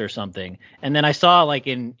epics or something. And then I saw like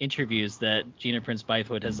in interviews that Gina Prince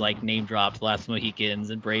Bythewood has like name dropped Last Mohicans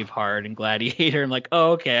and Braveheart and Gladiator. I'm like,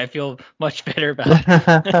 oh, okay, I feel much better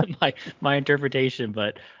about my interpretation.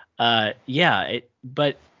 But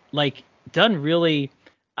but like done really.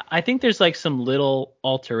 I think there's like some little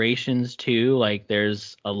alterations too. Like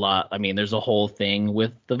there's a lot. I mean, there's a whole thing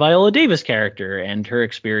with the Viola Davis character and her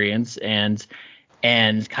experience and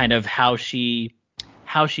kind of how she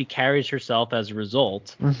carries herself as a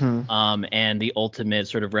result, and the ultimate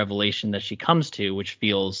sort of revelation that she comes to, which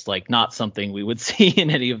feels like not something we would see in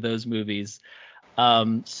any of those movies.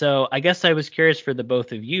 So I guess I was curious for the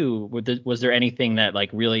both of you, was there anything that like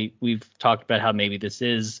really, we've talked about how maybe this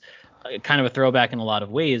is kind of a throwback in a lot of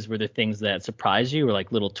ways. Were there things that surprised you or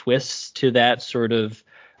like little twists to that sort of,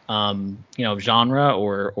 genre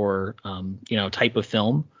or type of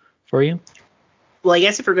film for you? Well, I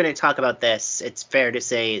guess if we're going to talk about this, it's fair to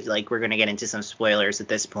say like we're going to get into some spoilers at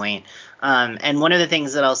this point. And one of the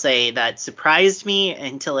things that I'll say that surprised me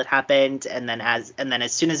until it happened, and then as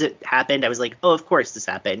soon as it happened, I was like, oh, of course this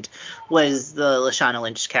happened, was the Lashana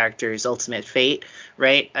Lynch character's ultimate fate,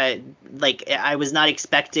 right? Like I was not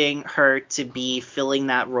expecting her to be filling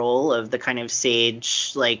that role of the kind of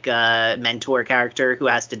sage, like mentor character who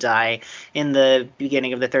has to die in the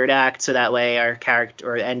beginning of the third act, so that way our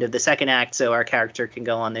character, or end of the second act, so our character can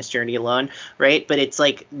go on this journey alone, right? But it's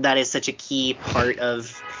like that is such a key part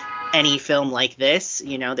of any film like this,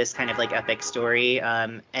 this kind of like epic story.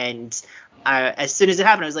 And as soon as it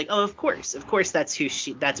happened, I was like, oh, of course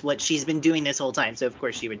that's what she's been doing this whole time. So of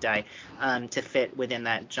course she would die, to fit within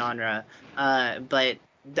that genre. But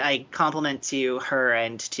I compliment to her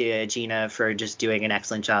and to Gina for just doing an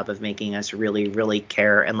excellent job of making us really, really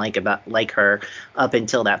care and like her up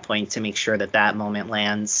until that point, to make sure that moment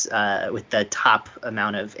lands with the top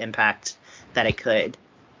amount of impact that it could.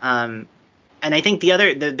 And I think the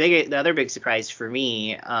other big surprise for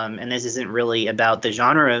me, and this isn't really about the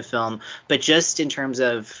genre of film, but just in terms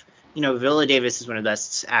of, Viola Davis is one of the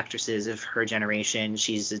best actresses of her generation.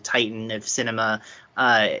 She's a titan of cinema.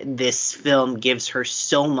 This film gives her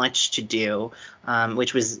so much to do,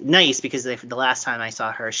 which was nice because the last time I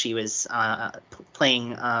saw her, she was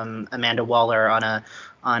playing Amanda Waller on a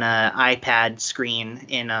iPad screen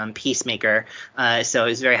in Peacemaker. So I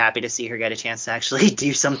was very happy to see her get a chance to actually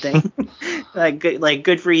do something.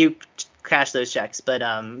 Good for you. Cash those checks, but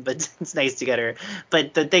it's nice to get her.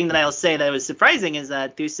 But the thing that I'll say that was surprising is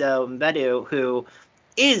that Thuso Mbedu, who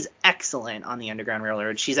is excellent on the Underground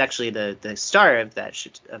Railroad, she's actually the star of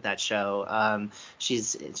that show.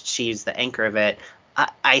 She's the anchor of it.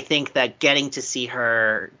 I think that getting to see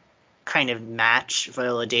her kind of match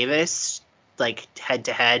Viola Davis like head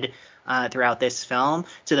to head throughout this film,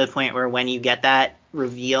 to the point where when you get that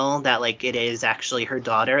reveal that like it is actually her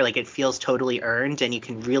daughter, like it feels totally earned, and you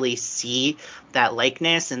can really see that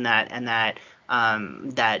likeness and that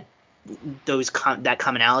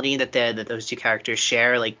commonality that those two characters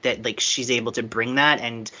share, like that, like she's able to bring that.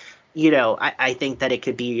 And I think that it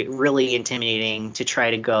could be really intimidating to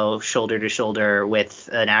try to go shoulder to shoulder with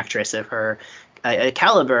an actress of her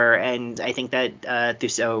caliber, and I think that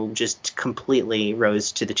Thuso just completely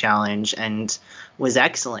rose to the challenge and was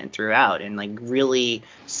excellent throughout, and like really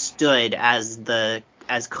stood as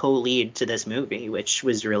co-lead to this movie, which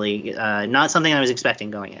was really not something I was expecting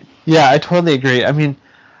going in. Yeah, I totally agree. I mean,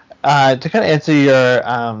 to kind of answer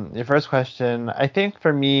your first question, I think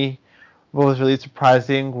for me, what was really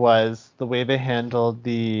surprising was the way they handled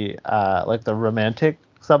the like the romantic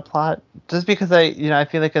subplot, just because I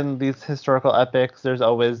feel like in these historical epics there's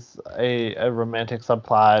always a romantic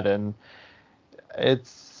subplot, and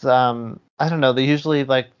it's I don't know, they usually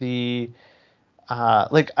like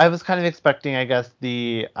like I was kind of expecting, I guess,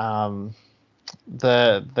 the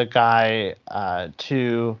guy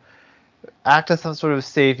to act as some sort of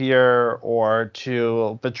savior or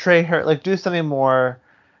to betray her, like do something more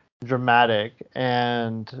dramatic.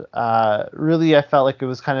 And really, I felt like it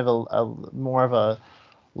was kind of a more of a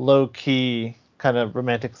low key kind of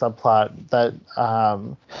romantic subplot that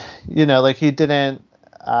like he didn't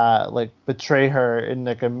like betray her in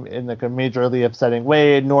like a majorly upsetting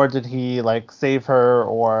way, nor did he like save her,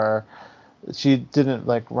 or she didn't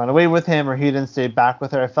like run away with him, or he didn't stay back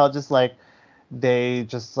with her. I felt just like they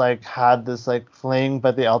just like had this like fling,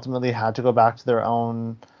 but they ultimately had to go back to their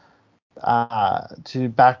own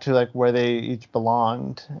back to like where they each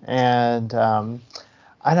belonged. And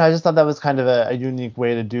I know, I just thought that was kind of a unique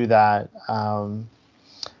way to do that,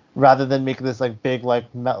 rather than make this like big like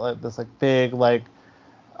this like big like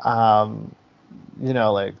um,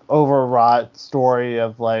 like overwrought story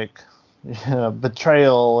of like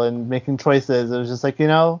betrayal and making choices. It was just like,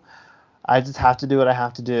 I just have to do what I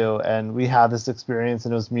have to do, and we had this experience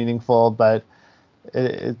and it was meaningful, but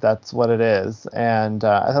that's what it is. And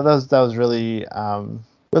I thought that was really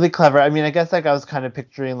really clever. I mean, I guess like I was kind of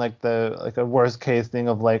picturing like the like a worst case thing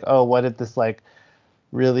of like, oh, what if this like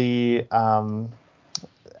really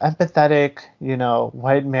empathetic,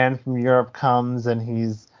 white man from Europe comes and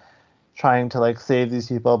he's trying to like save these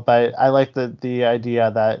people. But I like the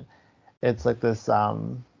idea that it's like this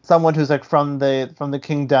someone who's like from the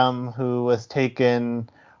kingdom who was taken,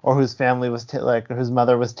 or whose family was like whose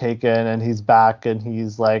mother was taken, and he's back and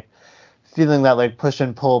he's like feeling that like push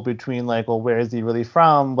and pull between like, well, where is he really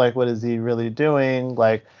from, like what is he really doing,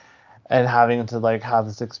 like, and having to like have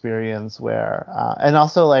this experience where and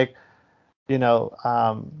also like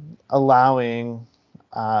allowing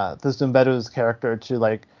this Umberto's character to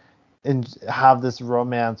like have this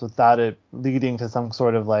romance without it leading to some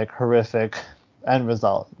sort of like horrific end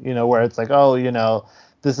result, where it's like, oh,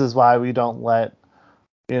 this is why we don't let,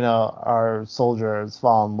 our soldiers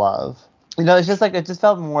fall in love. It's just like, it just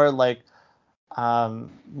felt more like,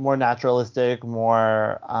 more naturalistic,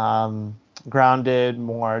 more grounded,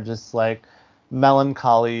 more just like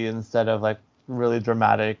melancholy instead of like really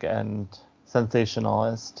dramatic and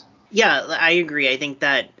sensationalist. Yeah, I agree. I think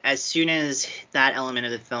that as soon as that element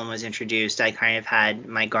of the film was introduced, I kind of had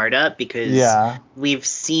my guard up, because Yeah. we've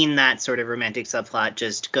seen that sort of romantic subplot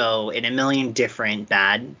just go in a million different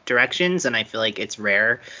bad directions, and I feel like it's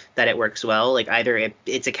rare that it works well. Like either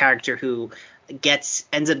it's a character who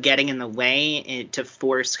ends up getting in the way to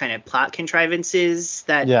force kind of plot contrivances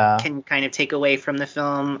that Yeah. can kind of take away from the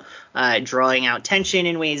film, drawing out tension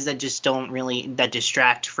in ways that just don't really, that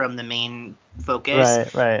distract from the main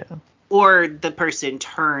focus. Right. Or the person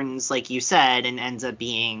turns, like you said, and ends up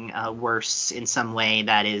being worse in some way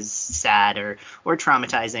that is sad or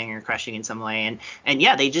traumatizing or crushing in some way. And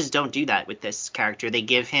yeah, they just don't do that with this character. They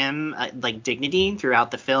give him like dignity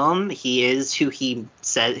throughout the film. He is who he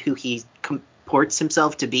purports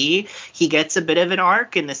himself to be. He gets a bit of an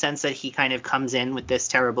arc in the sense that he kind of comes in with this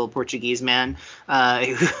terrible Portuguese man,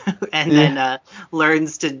 then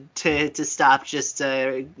learns to stop just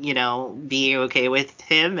being okay with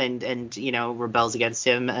him, and rebels against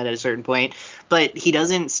him at a certain point. But he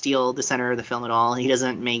doesn't steal the center of the film at all. He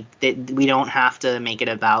doesn't make that. We don't have to make it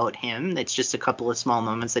about him. It's just a couple of small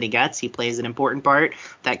moments that he gets. He plays an important part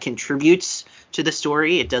that contributes to the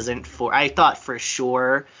story. It doesn't I thought for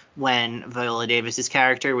sure when Viola Davis's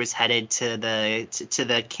character was headed to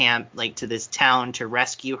the camp, like to this town to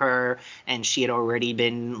rescue her, and she had already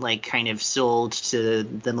been like kind of sold to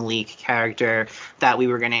the Malik character, that we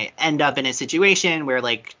were going to end up in a situation where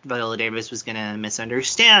like Viola Davis was going to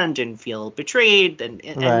misunderstand and feel betrayed, and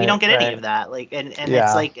we don't get any of that. Like, and Yeah.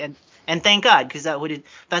 it's like, and thank God, because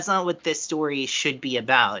that's not what this story should be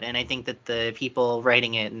about. And I think that the people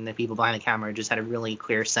writing it and the people behind the camera just had a really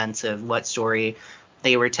clear sense of what story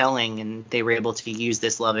they were telling, and they were able to use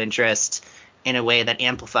this love interest in a way that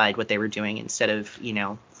amplified what they were doing, instead of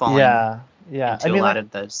falling into a lot of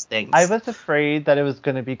those things. I was afraid that it was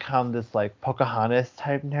going to become this like Pocahontas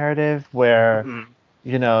type narrative where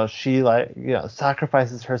she like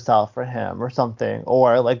sacrifices herself for him or something,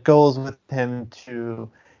 or like goes with him to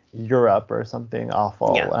Europe or something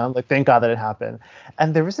awful. Yeah. And I'm like, thank God that it happened.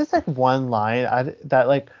 And there was this like one line that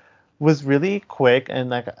like was really quick and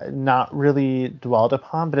like not really dwelled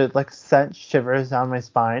upon, but it like sent shivers down my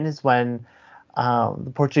spine, is when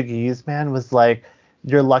the Portuguese man was like,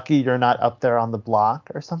 "You're lucky you're not up there on the block"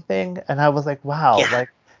 or something. And I was like, wow, Yeah. like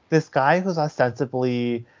this guy who's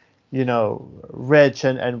ostensibly, you know, rich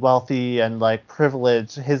and wealthy and like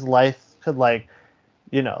privileged, his life could like,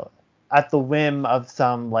 you know, at the whim of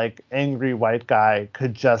some like angry white guy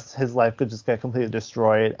his life could just get completely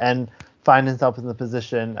destroyed and find himself in the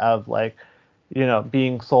position of like, you know,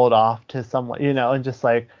 being sold off to someone, you know, and just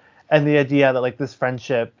like, and the idea that like this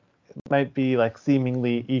friendship might be like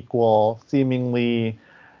seemingly equal, seemingly,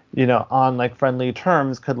 you know, on like friendly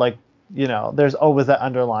terms could like, you know, there's always that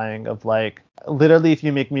underlying of like, literally if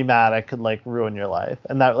you make me mad, I could like ruin your life.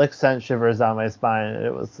 And that like sent shivers down my spine.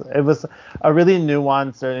 It was a really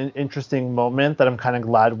nuanced and interesting moment that I'm kind of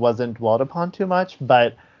glad wasn't dwelled upon too much,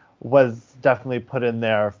 but was definitely put in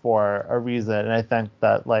there for a reason. And I think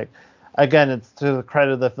that like, again, it's to the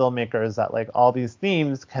credit of the filmmakers that like all these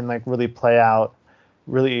themes can like really play out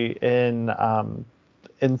really in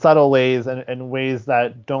subtle ways and in ways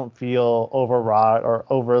that don't feel overwrought or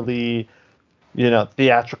overly, you know,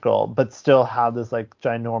 theatrical, but still have this like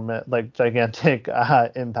gigantic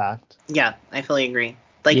impact. Yeah, I fully agree.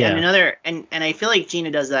 Like, Yeah. and another, and I feel like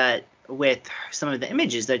Gina does that with some of the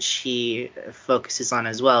images that she focuses on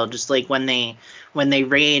as well. Just like when they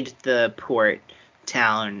raid the port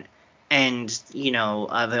town, and you know,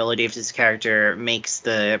 Viola Davis's character makes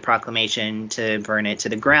the proclamation to burn it to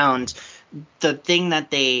the ground. The thing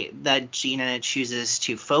that Gina chooses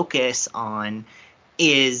to focus on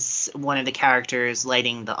is one of the characters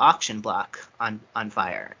lighting the auction block on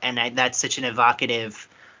fire, and that's such an evocative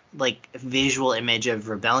like visual image of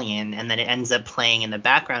rebellion, and then it ends up playing in the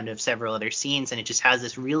background of several other scenes, and it just has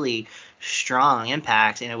this really strong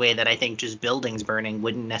impact in a way that I think just buildings burning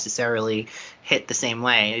wouldn't necessarily hit the same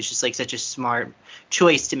way. It's just like such a smart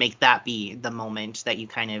choice to make that be the moment that you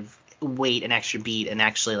kind of wait an extra beat and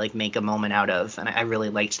actually like make a moment out of, and I really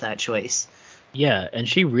liked that choice. Yeah, and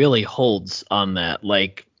she really holds on that.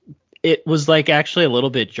 Like, it was like actually a little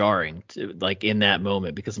bit jarring to, like in that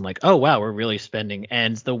moment, because I'm like, oh wow, we're really spending.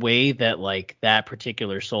 And the way that like that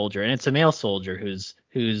particular soldier, and it's a male soldier who's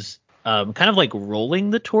kind of like rolling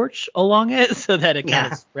the torch along it so that it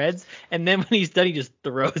kind of spreads, and then when he's done he just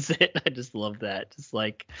throws it. I just love that, just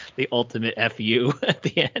like the ultimate fu at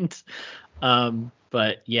the end.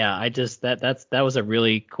 But yeah, I just that was a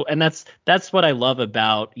really cool, and that's what I love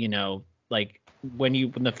about, you know, like when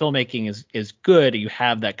the filmmaking is good, you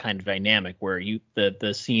have that kind of dynamic where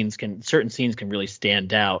the certain scenes can really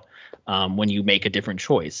stand out when you make a different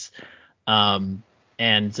choice. And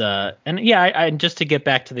yeah, I just to get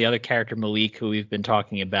back to the other character, Malik, who we've been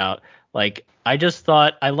talking about, like I just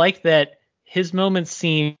thought I liked that his moments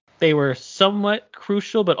seemed they were somewhat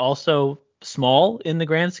crucial, but also small in the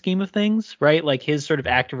grand scheme of things, right? Like his sort of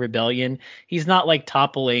act of rebellion, he's not like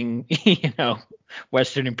toppling, you know,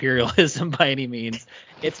 Western imperialism by any means.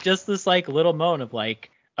 It's just this like little moment of like,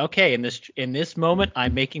 okay, in this moment,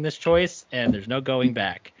 I'm making this choice, and there's no going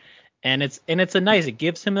back. And it's a nice, it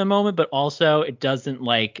gives him a moment, but also it doesn't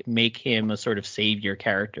like make him a sort of savior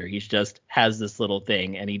character. He just has this little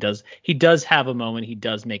thing, and he does have a moment. He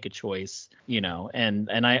does make a choice, you know, and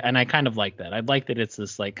I kind of like that. I like that it's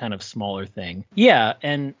this like kind of smaller thing. Yeah,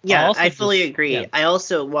 and Yeah, I fully agree. Yeah. I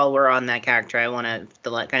also, while we're on that character, I want to,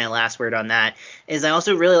 the kind of last word on that is I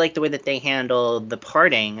also really like the way that they handle the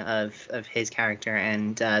parting of his character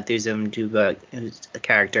and Thuzum Duba, who's a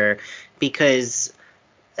character, because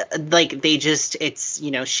like they just, it's, you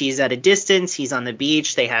know, she's at a distance, he's on the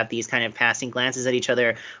beach, they have these kind of passing glances at each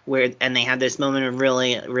other and they have this moment of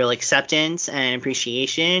really real acceptance and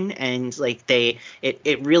appreciation, and like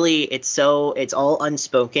it really, it's all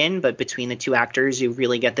unspoken, but between the two actors you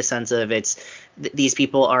really get the sense of these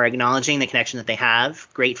people are acknowledging the connection that they have,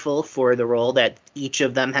 grateful for the role that each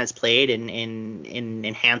of them has played in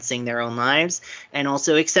enhancing their own lives, and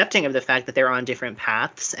also accepting of the fact that they're on different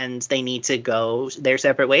paths and they need to go their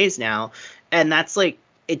separate ways now. And that's like,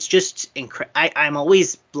 it's just I'm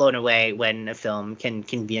always blown away when a film can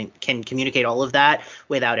communicate all of that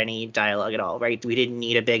without any dialogue at all, right? We didn't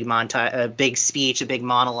need a big montage, a big speech, a big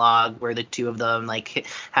monologue where the two of them like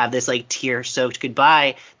have this like tear-soaked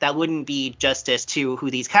goodbye. That wouldn't be justice to who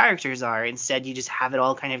these characters are. Instead, you just have it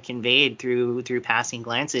all kind of conveyed through passing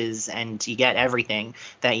glances, and you get everything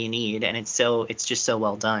that you need, and it's just so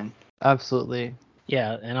well done. Absolutely.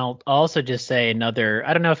 Yeah, and I'll also just say another,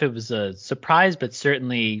 I don't know if it was a surprise, but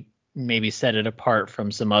certainly maybe set it apart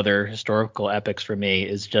from some other historical epics for me,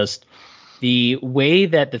 is just the way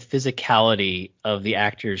that the physicality of the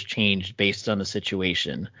actors changed based on the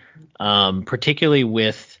situation. Particularly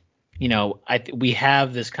with, you know, we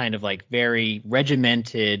have this kind of like very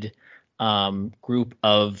regimented group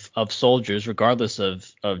of soldiers, regardless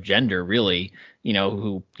of gender, really, you know,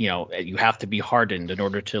 who, you know, you have to be hardened in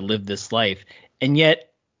order to live this life. And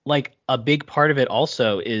yet, like a big part of it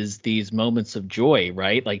also is these moments of joy,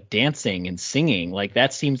 right? Like dancing and singing. Like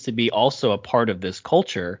that seems to be also a part of this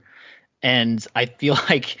culture. And I feel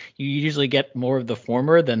like you usually get more of the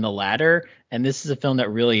former than the latter. And this is a film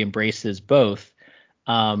that really embraces both.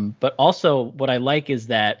 But also what I like is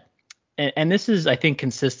that, and this is, I think,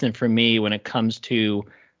 consistent for me when it comes to,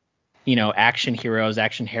 action heroes,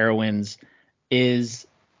 action heroines, is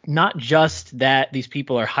not just that these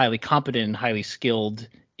people are highly competent and highly skilled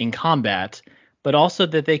in combat, but also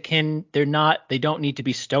that they don't need to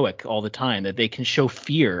be stoic all the time, that they can show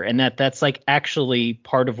fear, and that's like actually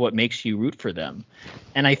part of what makes you root for them.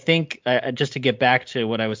 And I think just to get back to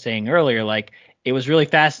what I was saying earlier, like it was really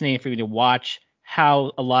fascinating for me to watch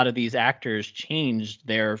how a lot of these actors changed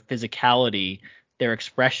their physicality, their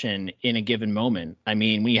expression in a given moment. I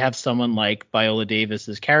mean, we have someone like Viola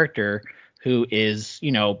Davis's character who is,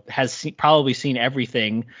 has probably seen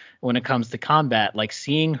everything when it comes to combat, like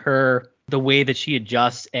seeing her, the way that she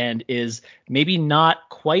adjusts and is maybe not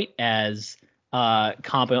quite as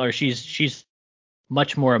competent, or she's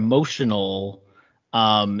much more emotional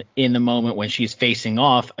in the moment when she's facing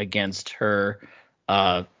off against her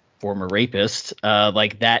former rapist.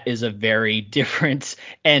 Like that is a very different,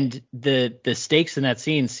 and the stakes in that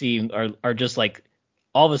scene are just like,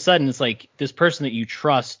 all of a sudden it's like this person that you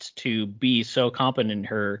trust to be so competent in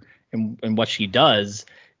her and what she does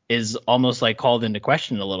is almost like called into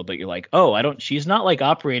question a little bit. You're like, oh, she's not like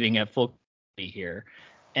operating at full capacity here.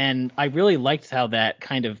 And I really liked how that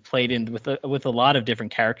kind of played in with a lot of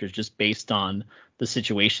different characters just based on the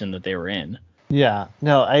situation that they were in. Yeah,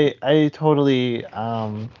 no, I totally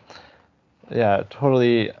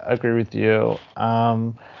totally agree with you.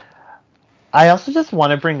 I also just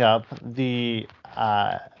want to bring up the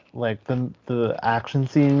like the action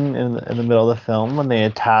scene in the middle of the film when they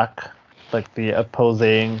attack like the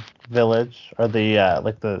opposing village, or the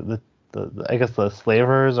like the I guess the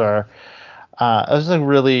slavers, or it was just a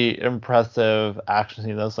really impressive action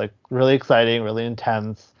scene that was like really exciting, really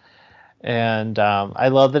intense. And I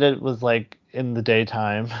love that it was like in the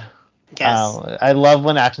daytime. Yes. I love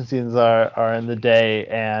when action scenes are in the day.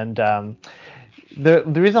 And the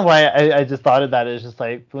reason why I just thought of that is just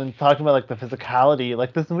like when talking about like the physicality,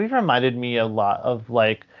 like this movie reminded me a lot of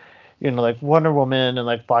like, like Wonder Woman and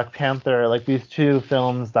like Black Panther, like these two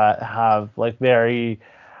films that have like very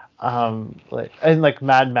like, and like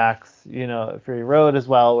Mad Max, Fury Road as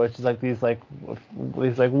well, which is like these like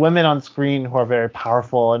women on screen who are very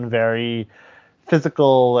powerful and very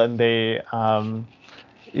physical, and they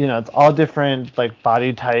it's all different like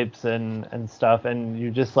body types and stuff, and you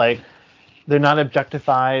just like, they're not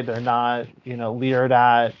objectified, they're not leered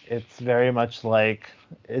at. It's very much like,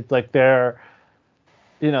 it's like they're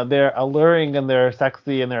alluring and they're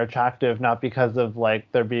sexy and they're attractive, not because of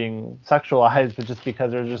like they're being sexualized, but just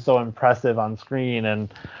because they're just so impressive on screen.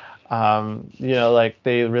 And like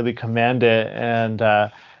they really command it. And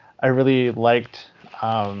I really liked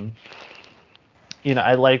I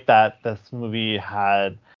liked that this movie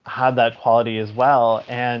had that quality as well.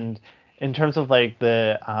 And in terms of like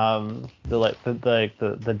the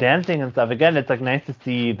dancing and stuff, again, it's like nice to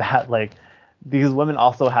see that like these women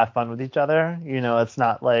also have fun with each other. It's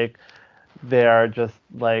not like they're just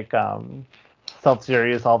like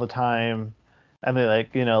self-serious all the time. And they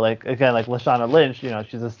like, like again, like Lashana Lynch,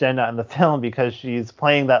 she's a standout in the film because she's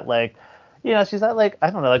playing that like, she's not like,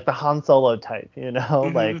 I don't know, like the Han Solo type,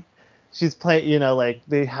 Mm-hmm. like she's playing, like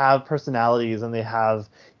they have personalities, and they have,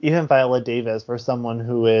 even Viola Davis, for someone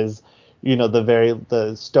who is,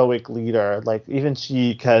 the stoic leader, like even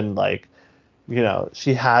she can like,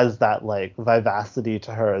 she has that like vivacity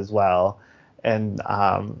to her as well. And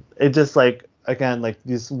it just like, again, like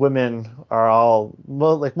these women are all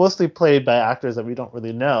mostly played by actors that we don't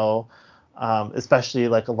really know, especially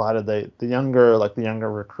like a lot of the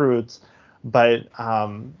younger recruits. But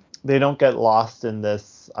they don't get lost in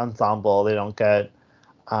this ensemble. They don't get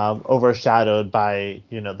overshadowed by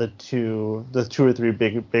the two or three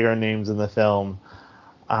bigger names in the film.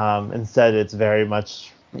 Instead, it's very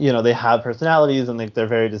much, they have personalities, and they're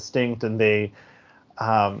very distinct, and they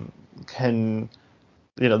can,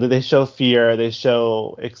 they show fear, they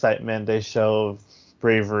show excitement, they show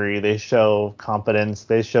bravery, they show competence,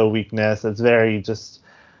 they show weakness. It's very just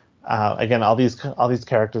again, all these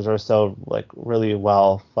characters are so like really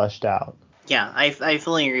well fleshed out. Yeah, I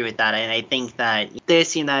fully agree with that, and I think that this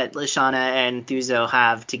scene that Lashana and Thuzo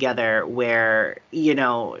have together, where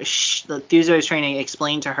Thuzo is trying to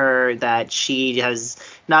explain to her that she has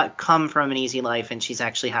not come from an easy life, and she's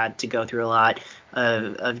actually had to go through a lot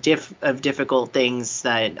of difficult things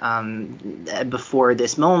that before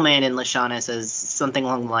this moment, and Lashana says something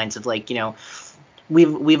along the lines of like,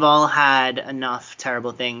 we've all had enough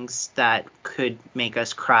terrible things that could make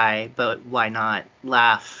us cry, but why not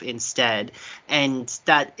laugh instead? And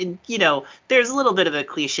that, there's a little bit of a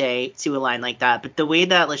cliche to a line like that, but the way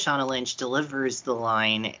that Lashana Lynch delivers the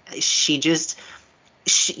line, you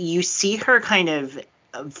see her kind of,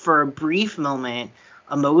 for a brief moment,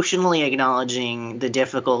 emotionally acknowledging the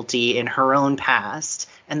difficulty in her own past,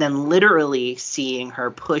 and then literally seeing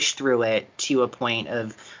her push through it to a point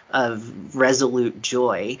of resolute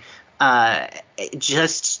joy,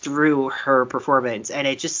 just through her performance. And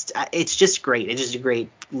it's just great. It's just a great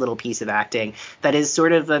little piece of acting that is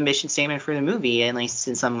sort of a mission statement for the movie, at least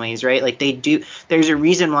in some ways, right? Like, there's a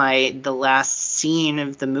reason why the last scene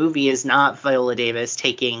of the movie is not Viola Davis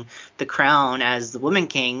taking the crown as the Woman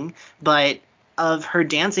King, but of her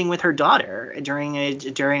dancing with her daughter during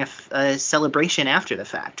a celebration after the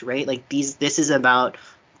fact, right? Like, this is about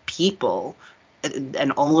people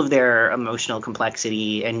and all of their emotional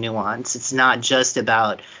complexity and nuance. It's not just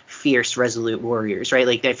about fierce, resolute warriors, right?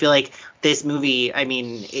 Like, I feel like this movie, I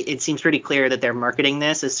mean, it seems pretty clear that they're marketing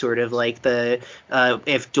this as sort of like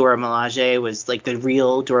if Dora Milaje was like the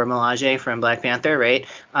real Dora Milaje from Black Panther, right?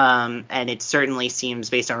 And it certainly seems,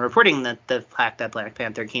 based on reporting, that the fact that Black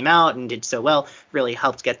Panther came out and did so well really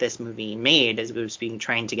helped get this movie made, as it was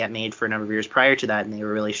trying to get made for a number of years prior to that, and they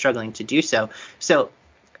were really struggling to do so. So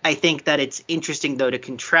I think that it's interesting, though, to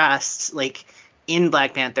contrast, like, in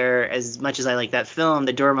Black Panther, as much as I like that film,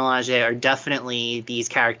 the Dora Milaje are definitely these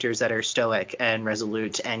characters that are stoic and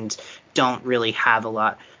resolute and don't really have a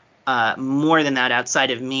lot more than that,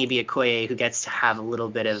 outside of maybe Okoye, who gets to have a little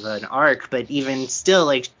bit of an arc. But even still,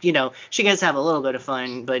 like, she gets to have a little bit of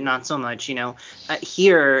fun, but not so much.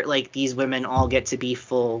 Here, like, these women all get to be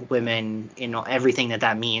full women in everything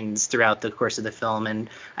that means throughout the course of the film, and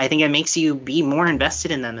I think it makes you be more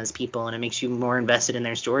invested in them as people, and it makes you more invested in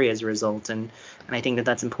their story as a result. And I think that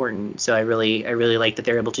that's important. So I really like that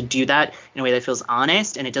they're able to do that in a way that feels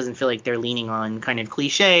honest, and it doesn't feel like they're leaning on kind of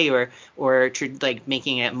cliche or like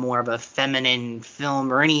making it more of a feminine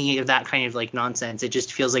film or any of that kind of like nonsense. It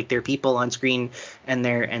just feels like they're people on screen, and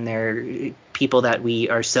they're people that we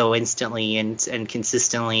are so instantly and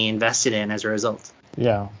consistently invested in as a result.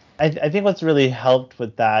 Yeah. I think what's really helped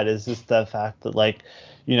with that is just the fact that, like,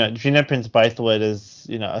 Gina Prince Bythewood is,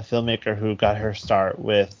 a filmmaker who got her start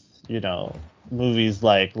with, movies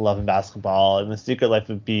like Love and Basketball and The Secret Life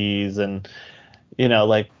of Bees, and,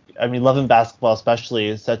 like, I mean, Love and Basketball especially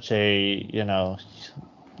is such a,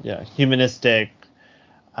 humanistic,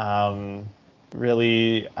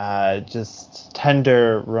 really just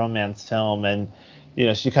tender romance film. And,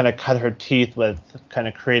 she kind of cut her teeth with kind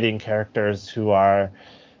of creating characters who are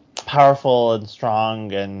powerful and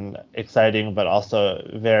strong and exciting, but also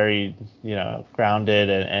very, grounded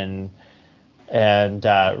and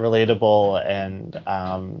relatable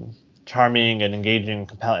and charming and engaging and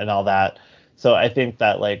compelling and all that. So I think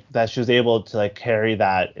that, like, that she was able to, like, carry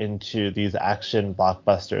that into these action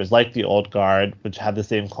blockbusters like The Old Guard, which had the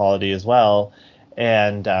same quality as well,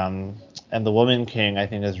 and The Woman King, I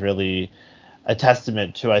think, is really a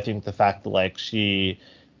testament to, I think, the fact that, like, she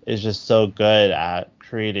is just so good at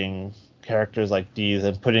creating characters like these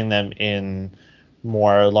and putting them in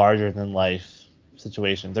more larger than life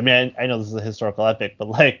situations. I mean, I know this is a historical epic, but,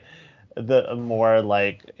 like, the more,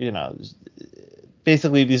 like,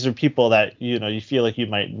 basically these are people that, you feel like you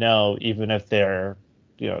might know, even if they're,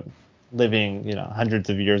 living,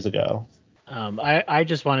 hundreds of years ago. I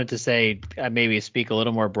just wanted to say, maybe speak a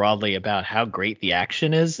little more broadly about how great the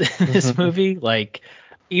action is in this movie. Like,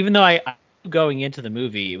 even though I going into the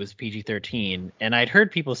movie, it was PG-13, and I'd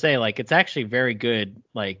heard people say, like, it's actually very good.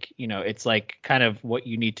 Like, it's like kind of what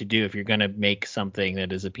you need to do if you're going to make something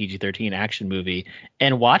that is a PG-13 action movie.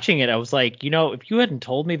 And watching it, I was like, if you hadn't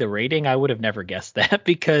told me the rating, I would have never guessed that,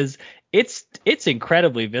 because it's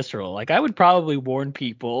incredibly visceral. Like, I would probably warn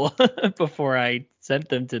people before I sent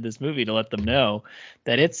them to this movie to let them know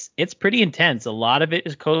that it's pretty intense. A lot of it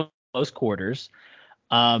is close quarters.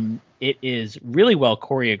 It is really well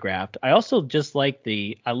choreographed. I also just like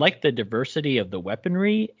the diversity of the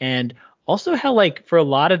weaponry, and also how, like, for a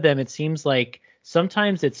lot of them, it seems like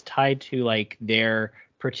sometimes it's tied to, like, their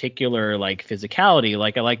particular, like, physicality.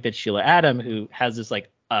 Like, I like that Sheila Adam, who has this, like,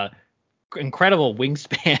 incredible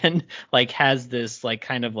wingspan, like, has this, like,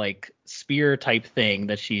 kind of like spear type thing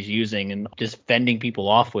that she's using and just fending people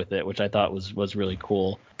off with it, which I thought was really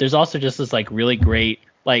cool. There's also just this, like, really great,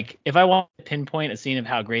 like, if I want to pinpoint a scene of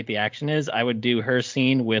how great the action is, I would do her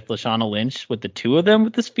scene with Lashana Lynch with the two of them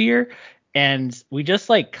with the spear. and we just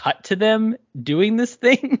like cut to them doing this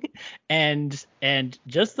thing, and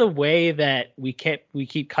just the way that we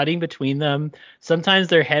keep cutting between them. Sometimes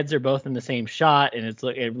their heads are both in the same shot, and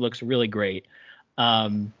it looks really great.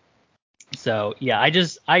 So yeah,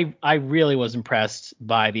 I really was impressed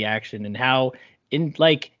by the action and how in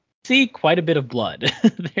like see quite a bit of blood.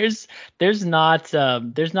 there's not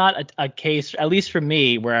a case, at least for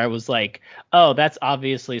me, where I was like, oh, that's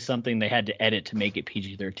obviously something they had to edit to make it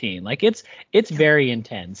PG-13. Like it's very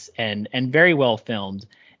intense and very well filmed.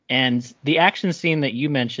 And the action scene that you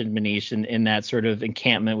mentioned, Manish, in that sort of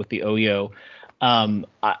encampment with the Oyo,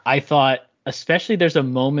 I thought especially there's a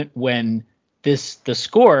moment when the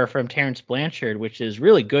score from Terrence Blanchard, which is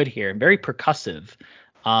really good here and very percussive,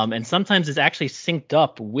 and sometimes it's actually synced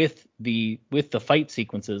up with the fight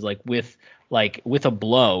sequences, like with a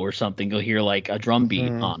blow or something, you'll hear like a drum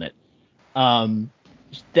beat on it.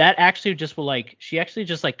 That actually just will like she actually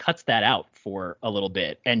just like cuts that out for a little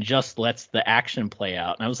bit and just lets the action play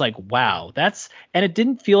out. And I was like, wow, and it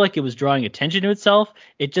didn't feel like it was drawing attention to itself.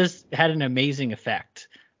 It just had an amazing effect.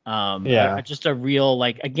 Just a real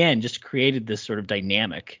like again just created this sort of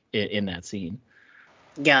dynamic in that scene.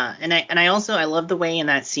 Yeah, and I also I love the way in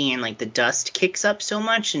that scene like the dust kicks up so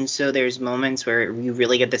much, and so there's moments where you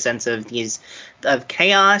really get the sense of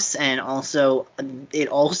chaos, and also it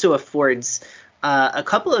also affords a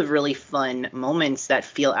couple of really fun moments that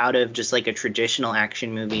feel out of just like a traditional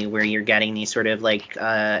action movie where you're getting these sort of like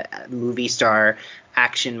movie star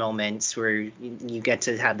action moments where you get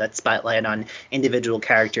to have that spotlight on individual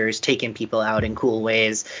characters taking people out in cool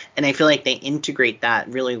ways. And I feel like they integrate that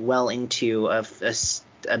really well into a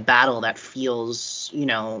battle that feels,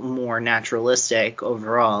 more naturalistic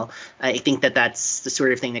overall. I think that that's the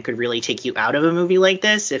sort of thing that could really take you out of a movie like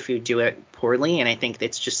this if you do it poorly. And I think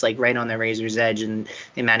it's just like right on the razor's edge, and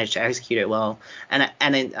they managed to execute it well. And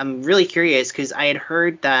I'm really curious because I had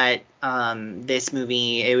heard that this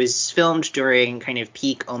movie, it was filmed during kind of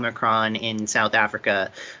peak Omicron in South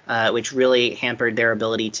Africa, which really hampered their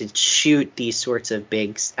ability to shoot these sorts of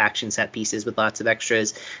big action set pieces with lots of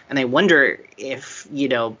extras. And I wonder if,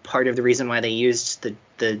 part of the reason why they used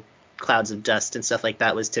the clouds of dust and stuff like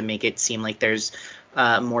that was to make it seem like there's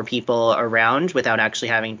more people around without actually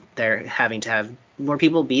having to have more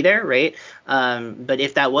people be there, right? But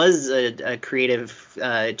if that was a creative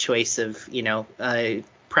choice of,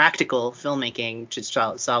 practical filmmaking to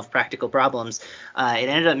solve practical problems, it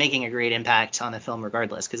ended up making a great impact on the film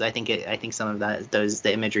regardless, because I think some of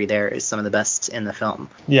the imagery there is some of the best in the film.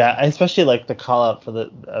 Yeah, I especially like the call out for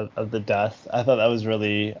the dust. I thought that was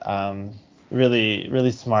really really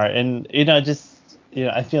really smart. And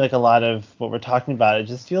I feel like a lot of what we're talking about, it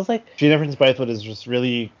just feels like Gina Prince Bythewood is just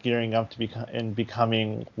really gearing up to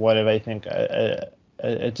becoming what I think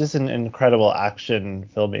just an incredible action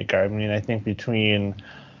filmmaker. I mean, I think between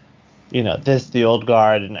The Old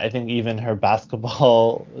Guard, and I think even her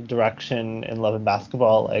basketball direction in Love and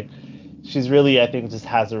Basketball, like she's really, I think, just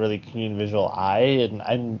has a really keen visual eye, and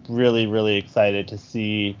I'm really, really excited to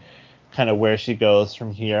see kind of where she goes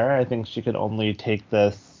from here. I think she could only take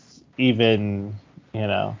this even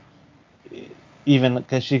because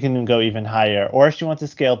she can go even higher, or if she wants to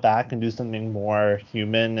scale back and do something more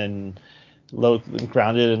human and low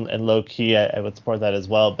grounded and low key, I would support that as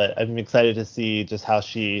well. But I'm excited to see just how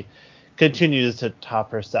she continues to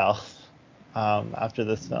top herself after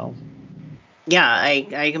this film. Yeah,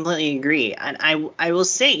 I completely agree. And I will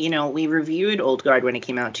say, we reviewed Old Guard when it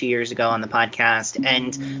came out 2 years ago on the podcast,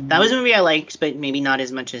 and that was a movie I liked, but maybe not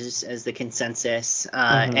as much as the consensus.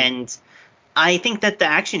 And I think that the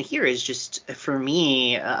action here is just, for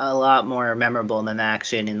me, a lot more memorable than the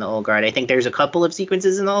action in the Old Guard. I think there's a couple of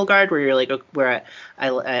sequences in the Old Guard where you're like, where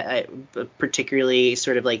I particularly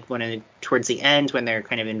sort of like towards the end when they're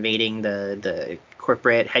kind of invading the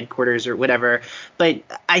corporate headquarters or whatever. But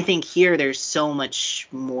I think here there's so much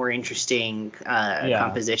more interesting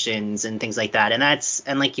compositions and things like that.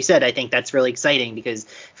 And like you said, I think that's really exciting because it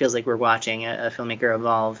feels like we're watching a filmmaker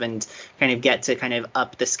evolve and kind of get to kind of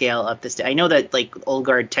up the scale, I know that like Old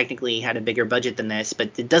Guard technically had a bigger budget than this,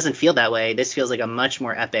 but it doesn't feel that way. This feels like a much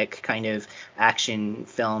more epic kind of action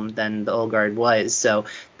film than the Old Guard was. So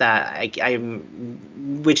that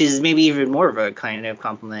which is maybe even more of a kind of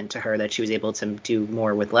compliment to her that she was able to do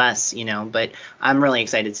more with less, but I'm really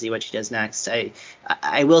excited to see what she does next.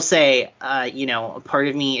 I will say, part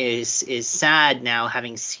of me is sad now,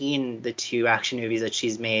 having seen the two action movies that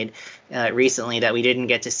she's made recently, that we didn't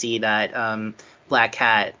get to see that Black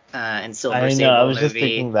Cat and Silver I know. Sable I was just movie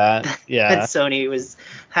thinking that. that Yeah. Sony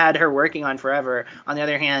had her working on forever. On the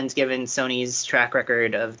other hand, given Sony's track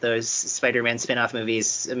record of those Spider-Man spin-off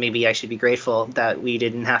movies, maybe I should be grateful that we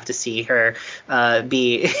didn't have to see her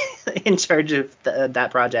be in charge of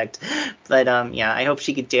that project. But yeah, I hope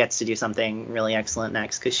she gets to do something really excellent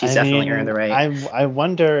next, because she's definitely earned the right. I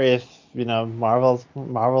wonder if,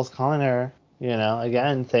 Marvel's calling her,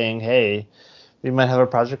 again saying, hey, we might have a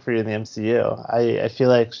project for you in the MCU. I feel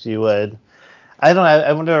like she would. I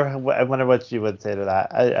don't know. I wonder what she would say to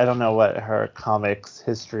that. I don't know what her comics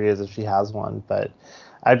history is, if she has one, but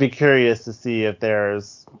I'd be curious to see if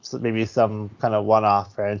there's maybe some kind of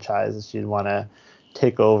one-off franchise that she'd want to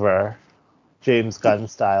take over, James Gunn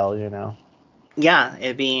style. Yeah,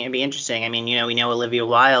 it'd be interesting. I mean, we know Olivia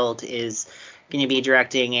Wilde is going to be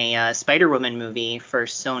directing a Spider-Woman movie for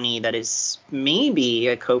Sony that is maybe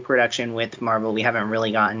a co-production with Marvel. We haven't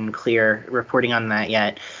really gotten clear reporting on that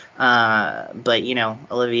yet. But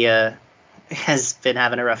Olivia has been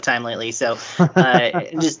having a rough time lately, so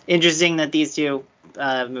just interesting that these two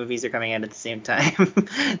movies are coming out at the same time.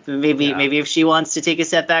 maybe if she wants to take a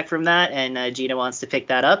step back from that and Gina wants to pick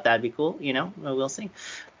that up, that'd be cool. We'll see.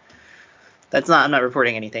 I'm not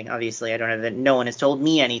reporting anything, obviously. I don't know that no one has told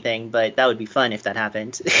me anything, but that would be fun if that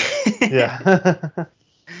happened. Yeah.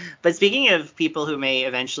 But speaking of people who may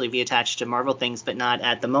eventually be attached to Marvel things, but not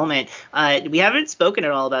at the moment, we haven't spoken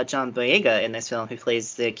at all about John Boyega in this film, who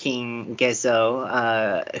plays the King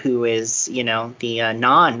Gezo, who is, the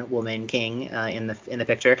non-woman king in the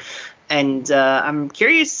picture. And I'm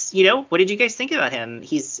curious, what did you guys think about him?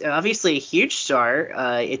 He's obviously a huge star.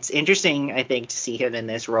 It's interesting, I think, to see him in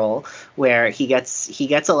this role where he gets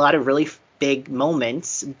a lot of really big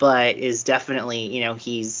moments, but is definitely,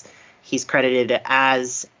 he's credited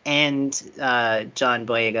as John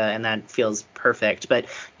Boyega, and that feels perfect. But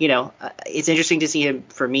it's interesting to see him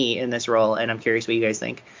for me in this role, and I'm curious what you guys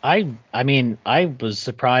think. I mean, I was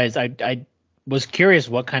surprised. I was curious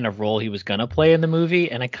what kind of role he was gonna play in the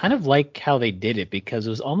movie, and I kind of like how they did it, because it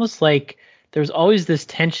was almost like there was always this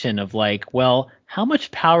tension of like, well, how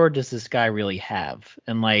much power does this guy really have,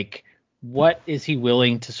 and like, what is he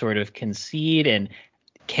willing to sort of concede, and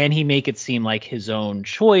can he make it seem like his own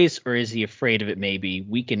choice, or is he afraid of it maybe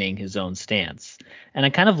weakening his own stance? And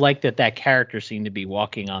I kind of like that character seemed to be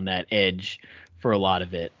walking on that edge for a lot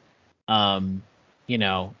of it. Um,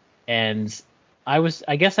 and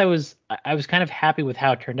I guess I was kind of happy with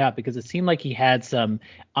how it turned out, because it seemed like he had some,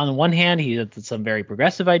 on the one hand, he had some very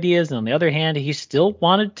progressive ideas, and on the other hand, he still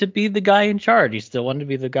wanted to be the guy in charge. He still wanted to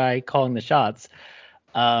be the guy calling the shots.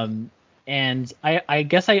 And I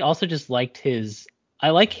guess I also just I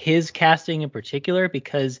like his casting in particular,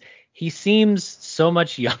 because he seems so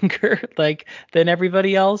much younger like than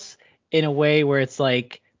everybody else, in a way where it's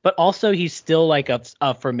like, but also he's still like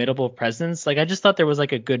a formidable presence. Like, I just thought there was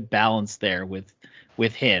like a good balance there with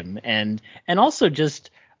him, and also just,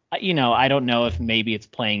 I don't know if maybe it's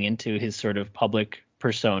playing into his sort of public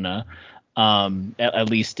persona, at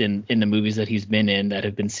least in the movies that he's been in that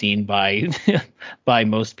have been seen by by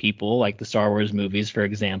most people, like the Star Wars movies, for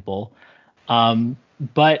example.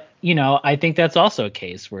 But I think that's also a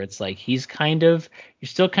case where it's like you're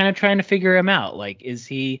still kind of trying to figure him out. Like,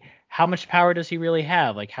 how much power does he really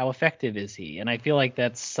have? Like, how effective is he? And I feel like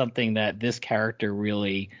that's something that this character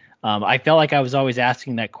really, I felt like I was always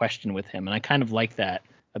asking that question with him, and I kind of like that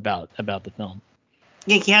about the film.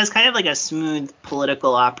 Yeah, he has kind of like a smooth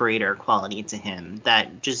political operator quality to him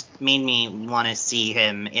that just made me want to see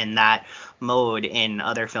him in that mode in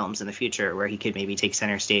other films in the future, where he could maybe take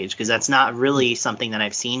center stage, because that's not really something that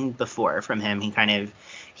I've seen before from him.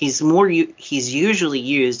 He's usually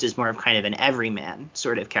used as more of kind of an everyman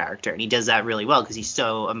sort of character, and he does that really well because he's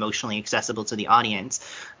so emotionally accessible to the audience.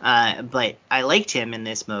 But I liked him in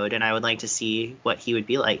this mode, and I would like to see what he would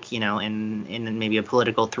be like, in maybe a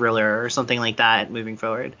political thriller or something like that moving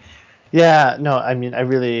forward. Yeah, no, I mean, I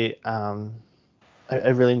really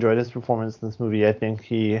enjoyed his performance in this movie. I think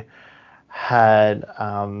he had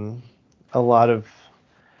a lot of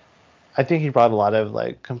I think he brought a lot of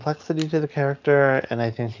like complexity to the character, and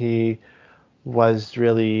I think he was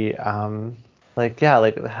really has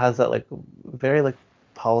that like very like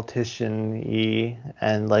politician-y,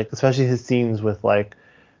 and like especially his scenes with like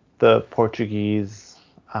the Portuguese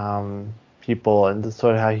people, and just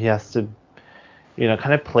sort of how he has to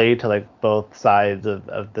kind of play to like both sides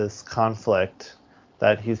of this conflict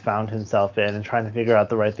that he's found himself in, and trying to figure out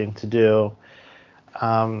the right thing to do.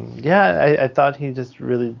 I thought he just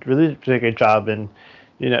really, really did a great job. And,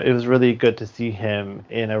 it was really good to see him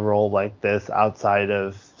in a role like this outside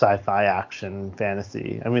of sci-fi action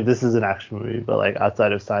fantasy. I mean, this is an action movie, but like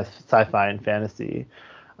outside of sci-fi and fantasy.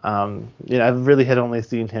 I really had only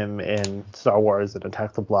seen him in Star Wars and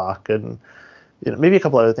Attack the Block and maybe a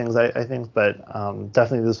couple other things I think, but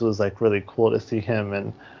definitely this was like really cool to see him,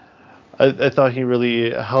 and I thought he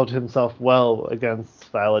really held himself well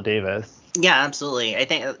against Viola Davis. Yeah, absolutely. I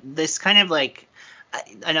think this kind of like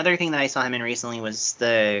another thing that I saw him in recently was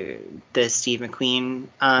the Steve McQueen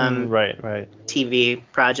Right. TV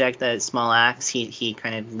project, the Small Axe. He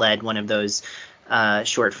kind of led one of those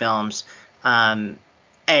short films. But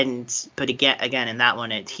again in that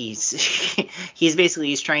one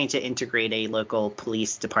he's trying to integrate a local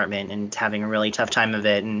police department and having a really tough time of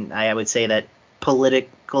it, and I would say that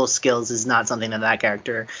political skills is not something that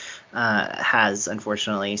character has,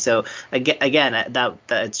 unfortunately. So again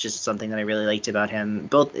that's just something that I really liked about him,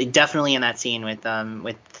 both definitely in that scene with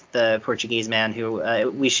the Portuguese man,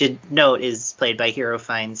 who we should note is played by Hero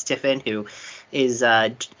Fiennes Tiffin, who is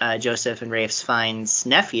Joseph and Ralph Fiennes'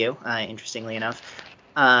 nephew, interestingly enough.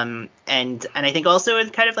 And I think also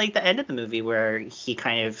it's kind of like the end of the movie where he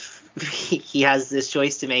kind of he has this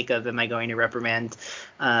choice to make of, am I going to reprimand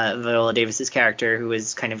Viola Davis's character, who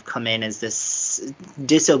has kind of come in as this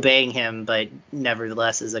disobeying him but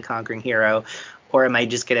nevertheless is a conquering hero, or am I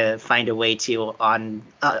just gonna find a way to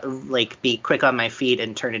be quick on my feet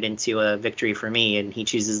and turn it into a victory for me? And he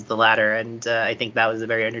chooses the latter, and I think that was a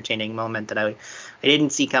very entertaining moment that I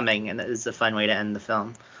didn't see coming, and it was a fun way to end the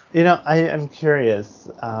film. I am curious,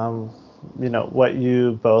 what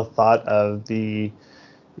you both thought of the,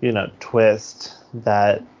 twist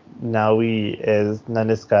that Naui is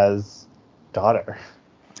Nanisca's daughter.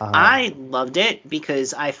 I loved it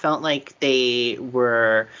because I felt like they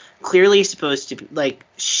were clearly supposed to be like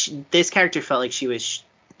this character felt like she was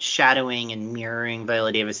shadowing and mirroring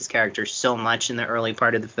Viola Davis's character so much in the early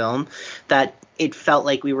part of the film that it felt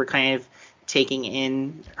like we were kind of taking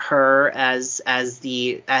in her as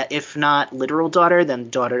the if not literal daughter, then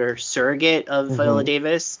daughter surrogate of Viola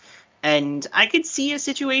Davis. And I could see a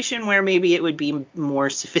situation where maybe it would be more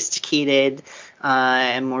sophisticated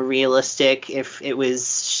and more realistic if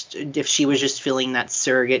she was just filling that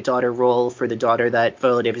surrogate daughter role for the daughter that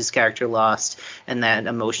Viola Davis' character lost, and that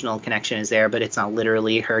emotional connection is there, but it's not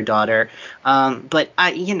literally her daughter. But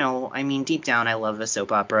deep down, I love a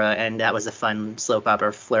soap opera, and that was a fun soap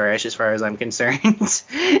opera flourish as far as I'm concerned.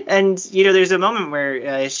 And there's a moment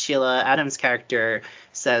where Sheila Adams' character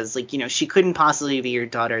says, like, she couldn't possibly be your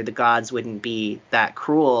daughter. The gods wouldn't be that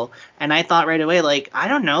cruel. And I thought right away, like, I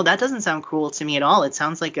don't know, that doesn't sound cruel to me at all. It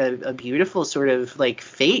sounds like a beautiful sort of like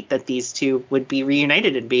fate that these two would be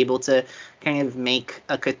reunited and be able to kind of make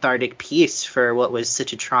a cathartic piece for what was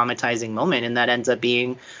such a traumatizing moment. And that ends up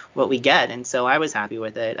being what we get. And so I was happy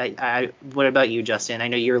with it. What about you, Justin? I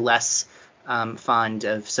know you're less fond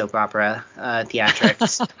of soap opera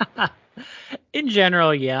theatrics. In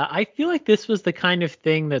general, yeah. I feel like this was the kind of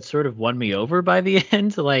thing that sort of won me over by the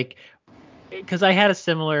end. Like, because I had a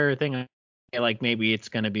similar thing. Like, maybe it's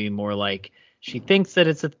going to be more like she thinks that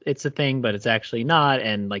it's a thing, but it's actually not.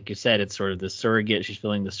 And like you said, it's sort of the surrogate. She's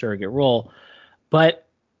filling the surrogate role. But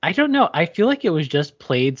I don't know. I feel like it was just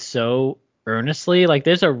played so earnestly. Like,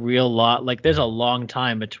 there's a long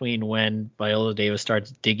time between when Viola Davis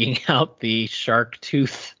starts digging out the shark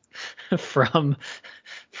tooth from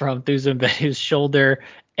Thuso Mbedu's shoulder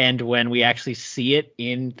and when we actually see it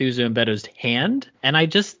in Thuso Mbedu's hand. And I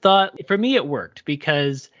just thought, for me, it worked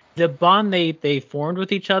because the bond they formed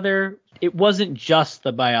with each other, it wasn't just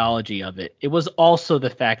the biology of it. It was also the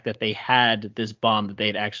fact that they had this bond that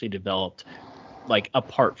they'd actually developed, like,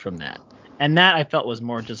 apart from that. And that I felt was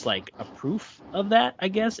more just like a proof of that, I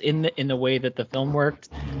guess, in the way that the film worked.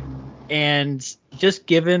 And just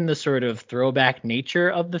given the sort of throwback nature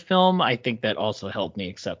of the film, I think that also helped me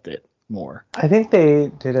accept it more. I think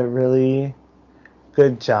they did a really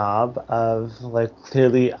good job of like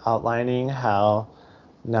clearly outlining how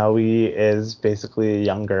Naui is basically a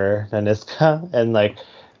younger Nanisca, and like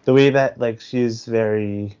the way that like she's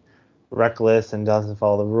very reckless and doesn't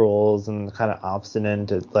follow the rules and kind of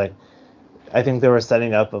obstinate. It's like I think they were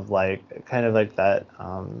setting up of like kind of like that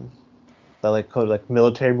like code like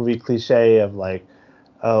military movie cliche of like,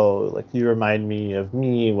 oh, like you remind me of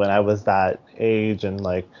me when I was that age, and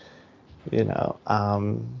like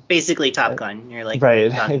basically Top Gun. You're like,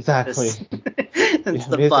 right, exactly. That's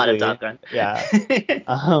the plot of Top Gun. Yeah.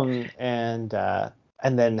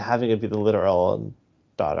 And then having it be the literal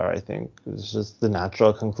daughter, I think, is just the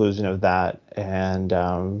natural conclusion of that. And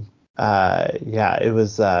yeah, it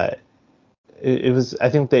was it was. I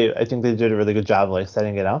think they did a really good job of like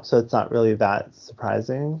setting it up, so it's not really that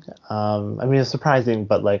surprising. I mean, it's surprising,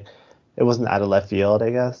 but like it wasn't out of left field,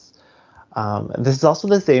 I guess. This is also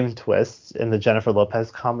the same twist in the Jennifer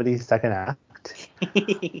Lopez comedy second act.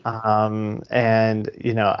 And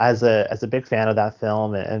as a big fan of that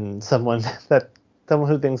film and someone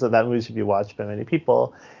who thinks that movie should be watched by many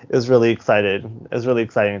people, is really excited. It was really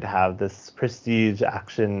exciting to have this prestige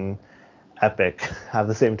action epic have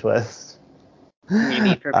the same twist.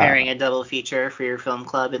 Maybe preparing a double feature for your film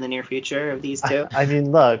club in the near future of these two. I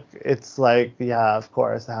mean, look, it's like, yeah, of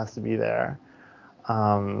course, it has to be there.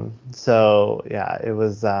 So yeah, it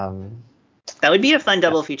was. That would be a fun Yeah.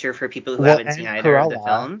 double feature for people who Well, haven't seen and either of the Cruella,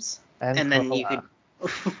 films. and And then you could,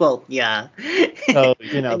 Cruella. well, yeah. So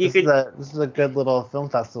And you this is could, a good little film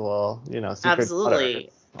festival. Secret Daughters.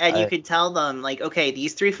 absolutely. And you could tell them, like, okay,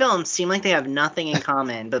 these three films seem like they have nothing in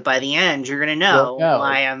common, but by the end, you're going to You'll know know.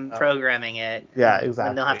 why I'm programming it. Yeah, And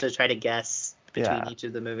then they'll have exactly. to try to guess between Yeah, each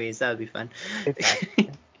of the movies. That would be fun.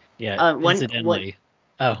 exactly. Yeah, One incidentally.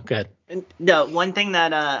 Oh, good. No, one thing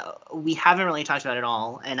that we haven't really talked about at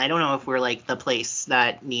all, and I don't know if we're like the place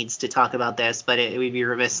that needs to talk about this, but it would be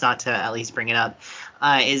remiss not to at least bring it up,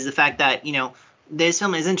 is the fact that, this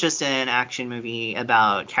film isn't just an action movie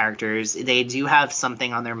about characters. They do have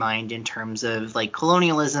something on their mind in terms of like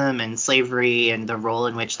colonialism and slavery and the role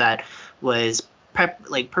in which that was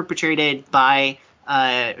perpetrated by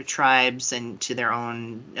tribes and to their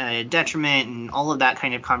own detriment, and all of that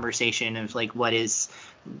kind of conversation of like what is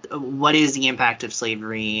the impact of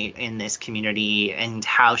slavery in this community and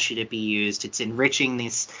how should it be used. It's enriching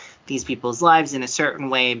these people's lives in a certain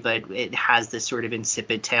way, but it has this sort of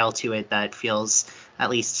insipid tale to it that feels, at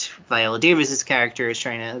least Viola Davis's character is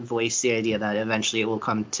trying to voice the idea that eventually it will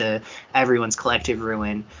come to everyone's collective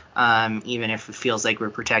ruin, even if it feels like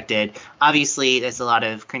we're protected. Obviously, there's a lot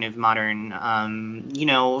of kind of modern,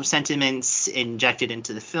 sentiments injected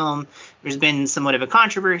into the film. There's been somewhat of a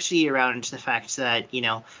controversy around the fact that,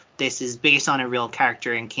 this is based on a real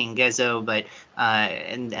character in King Gezo, but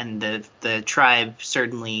and the tribe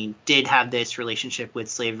certainly did have this relationship with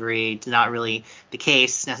slavery. It's not really the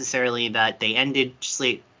case necessarily that they ended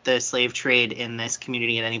the slave trade in this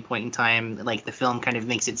community at any point in time, like the film kind of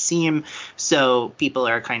makes it seem. So people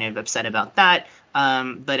are kind of upset about that.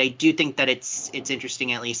 But I do think that it's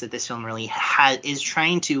interesting, at least, that this film really is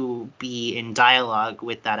trying to be in dialogue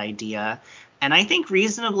with that idea, and I think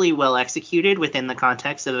reasonably well executed within the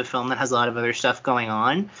context of a film that has a lot of other stuff going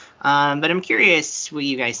on. But I'm curious what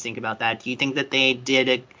you guys think about that. Do you think that they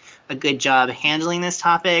did a good job handling this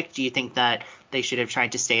topic? Do you think that they should have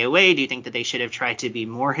tried to stay away? Do you think that they should have tried to be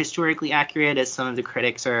more historically accurate, as some of the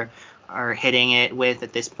critics are hitting it with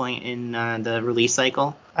at this point in the release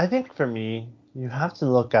cycle? I think for me, you have to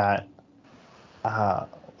look at uh,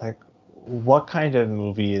 like what kind of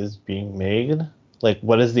movie is being made, like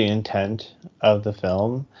what is the intent of the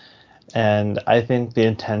film, and I think the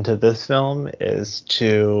intent of this film is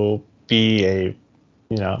to be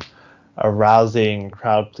you know, a rousing,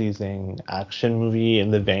 crowd-pleasing action movie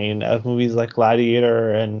in the vein of movies like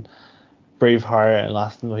Gladiator and Braveheart and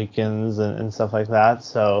Last of the Mohicans and stuff like that.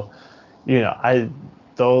 So, I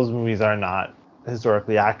those movies are not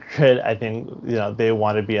historically accurate. I think they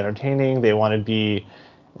want to be entertaining, they want to be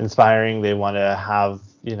inspiring, they want to have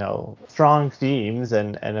strong themes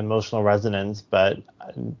and emotional resonance. But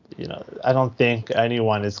I don't think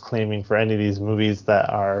anyone is claiming for any of these movies that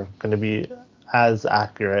are going to be as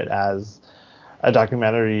accurate as a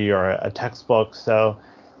documentary or a textbook. So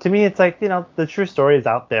to me, it's like, the true story is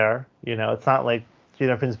out there. It's not like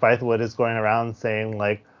Prince Bythewood is going around saying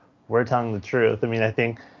like, we're telling the truth. I mean, I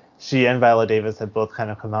think she and Viola Davis had both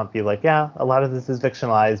kind of come out and be like, yeah, a lot of this is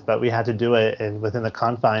fictionalized, but we had to do it within the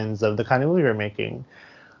confines of the kind of movie we're making.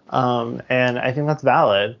 And I think that's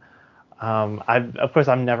valid. Of course,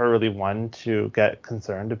 I'm never really one to get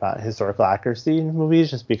concerned about historical accuracy in movies,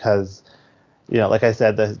 just because like I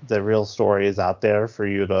said, the real story is out there for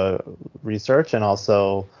you to research, and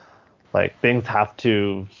also like things have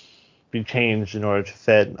to be changed in order to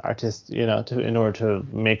fit in order to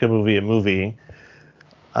make a movie a movie.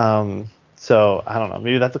 So I don't know,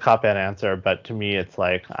 maybe that's a cop-out answer, but to me, it's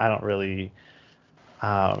like I don't really,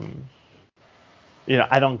 um,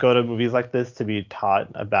 I don't go to movies like this to be taught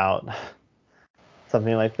about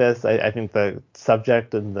something like this. I think the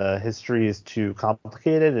subject and the history is too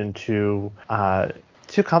complicated and too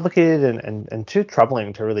complicated and too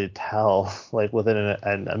troubling to really tell like within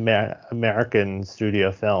an American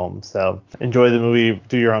studio film. So enjoy the movie,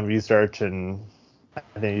 do your own research, and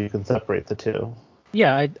I think you can separate the two.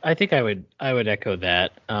 Yeah, I think I would echo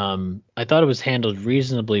that. I thought it was handled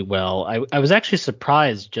reasonably well. I was actually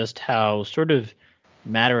surprised just how sort of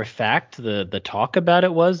matter of fact the talk about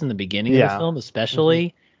it was in the beginning of the Yeah. film, Hmm.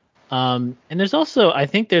 especially. And there's also, I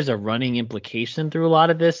think there's a running implication through a lot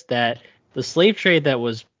of this that the slave trade that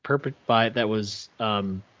was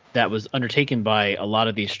that was undertaken by a lot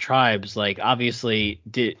of these tribes, like obviously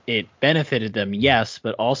did it benefited them, yes,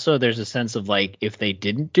 but also there's a sense of like if they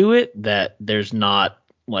didn't do it, that there's not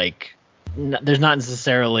like there's not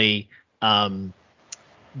necessarily um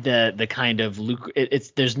the kind of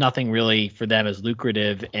it's there's nothing really for them as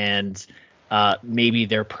lucrative, and maybe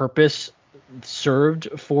their purpose served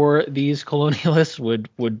for these colonialists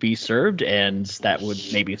would be served, and that would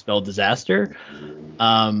maybe spell disaster.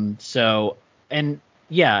 So and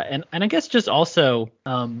yeah, and I guess just also,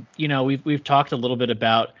 we've talked a little bit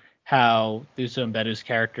about how Thuso Mbedu's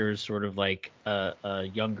character is sort of like a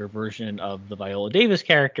younger version of the Viola Davis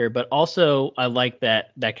character, but also I like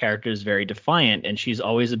that that character is very defiant, and she's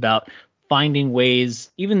always about finding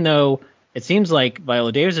ways, even though it seems like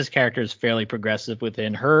Viola Davis's character is fairly progressive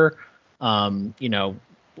within her, um, you know,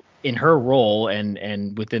 in her role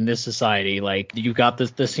and within this society. Like you got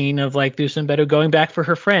the scene of like Thuso Mbedu going back for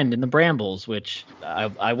her friend in the brambles, which I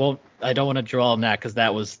don't want to draw on that because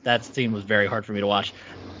that scene was very hard for me to watch.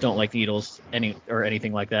 Don't like needles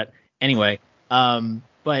anything like that. Anyway,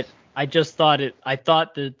 but I just thought I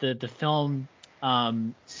thought the film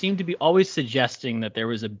seemed to be always suggesting that there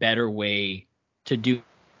was a better way to do,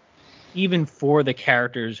 even for the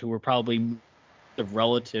characters who were probably the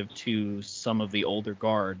relative to some of the older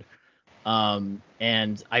guard.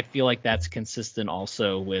 And I feel like that's consistent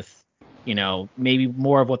also with, maybe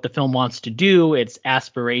more of what the film wants to do, its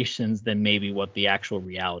aspirations, than maybe what the actual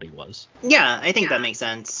reality was. Yeah, I think that makes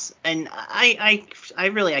sense, and I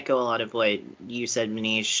really echo a lot of what you said,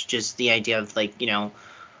 Manish. Just the idea of like,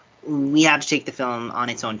 we have to take the film on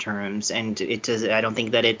its own terms, and it does. I don't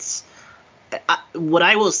think that it's what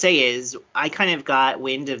I will say is I kind of got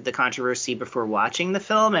wind of the controversy before watching the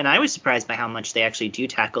film, and I was surprised by how much they actually do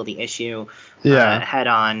tackle the issue Yeah. head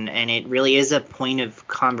on, and it really is a point of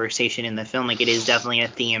conversation in the film. Like, it is definitely a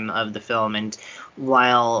theme of the film, and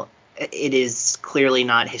while it is clearly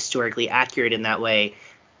not historically accurate in that way,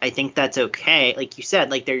 I think that's okay. Like you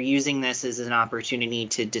said, like they're using this as an opportunity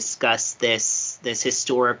to discuss this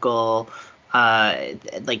historical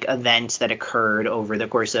like event that occurred over the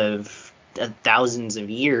course of thousands of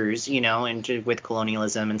years, and with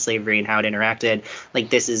colonialism and slavery and how it interacted. Like,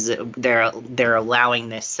 this is they're allowing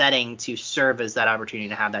this setting to serve as that opportunity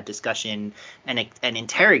to have that discussion and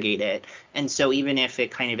interrogate it. And so even if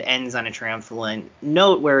it kind of ends on a triumphant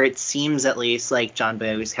note, where it seems at least like John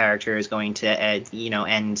Boyeg's character is going to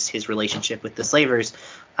end his relationship with the slavers,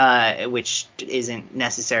 which isn't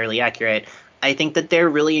necessarily accurate. I think that they're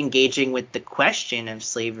really engaging with the question of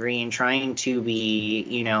slavery and trying to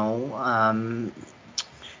be,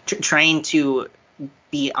 trying to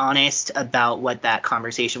be honest about what that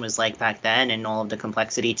conversation was like back then and all of the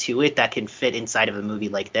complexity to it that can fit inside of a movie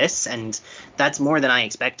like this. And that's more than I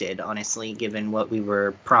expected, honestly, given what we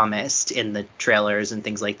were promised in the trailers and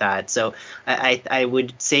things like that. So I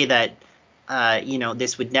would say that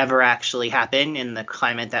this would never actually happen in the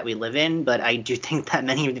climate that we live in. But I do think that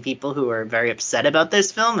many of the people who are very upset about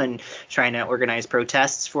this film and trying to organize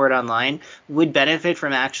protests for it online would benefit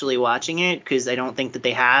from actually watching it, because I don't think that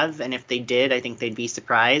they have. And if they did, I think they'd be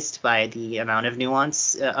surprised by the amount of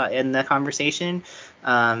nuance in the conversation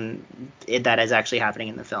that is actually happening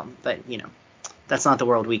in the film. But, that's not the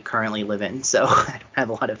world we currently live in. So I don't have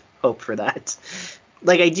a lot of hope for that.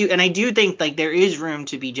 Like, I do think like there is room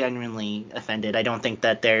to be genuinely offended. I don't think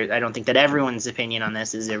that everyone's opinion on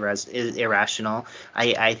this is irrational.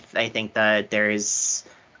 I think that there is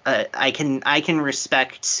I can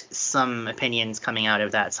respect some opinions coming out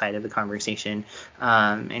of that side of the conversation,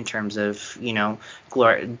 in terms of,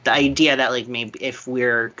 the idea that like maybe if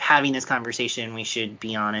we're having this conversation, we should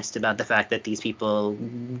be honest about the fact that these people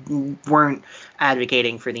weren't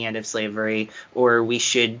advocating for the end of slavery, or we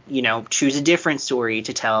should, choose a different story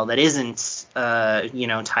to tell that isn't,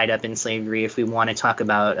 tied up in slavery if we want to talk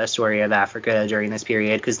about a story of Africa during this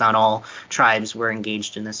period, because not all tribes were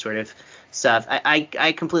engaged in this sort of stuff.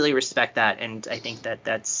 I completely respect that, and I think that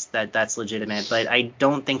that's legitimate, but I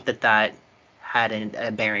don't think that had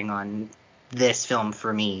a bearing on this film,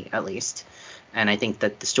 for me at least. And I think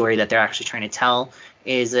that the story that they're actually trying to tell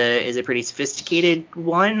is a pretty sophisticated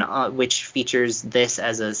one, which features this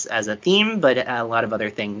as a theme, but a lot of other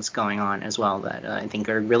things going on as well that I think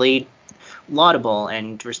are really laudable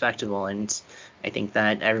and respectable, and I think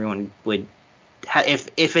that everyone would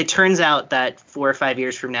if it turns out that 4 or 5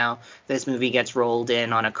 years from now this movie gets rolled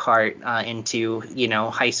in on a cart into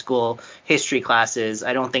high school history classes,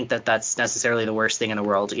 I don't think that that's necessarily the worst thing in the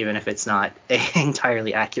world, even if it's not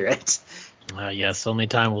entirely accurate. Yes, only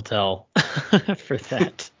time will tell for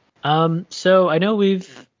that. So I know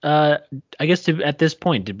we've, I guess at this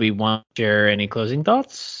point, did we want to share any closing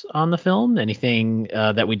thoughts on the film? Anything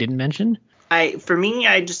that we didn't mention? For me,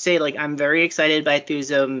 I just say, like, I'm very excited by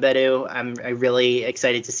Thuso Mbedu. I'm really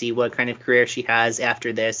excited to see what kind of career she has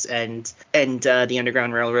after this and the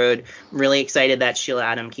Underground Railroad. I'm really excited that Sheila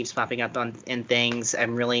Adam keeps popping up in things.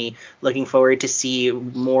 I'm really looking forward to see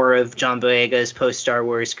more of John Boyega's post Star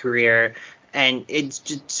Wars career. And it's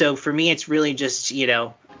just, so for me, it's really just,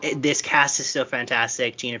 this cast is so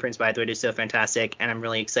fantastic. Gina Prince Bythewood is so fantastic, and I'm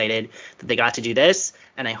really excited that they got to do this.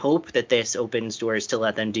 And I hope that this opens doors to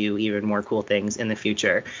let them do even more cool things in the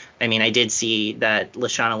future. I mean, I did see that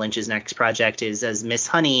Lashana Lynch's next project is as Miss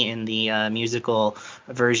Honey in the musical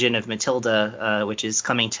version of Matilda, which is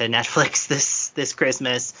coming to Netflix this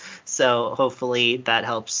Christmas. So hopefully that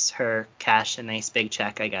helps her cash a nice big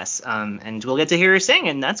check, I guess. And we'll get to hear her sing,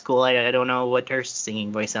 and that's cool. I don't know what her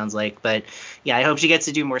singing voice sounds like, but yeah, I hope she gets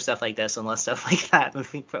to do more stuff like this and less stuff like that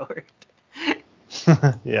moving forward.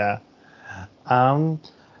 Yeah.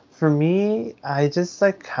 For me, I just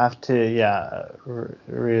have to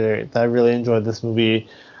reiterate that I really enjoyed this movie.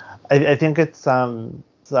 I think it's I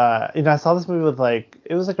saw this movie with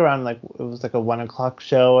it was around it was a 1:00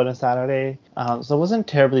 show on a Saturday, so it wasn't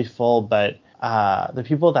terribly full, but the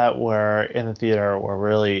people that were in the theater were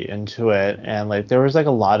really into it, and there was a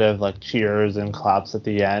lot of cheers and claps at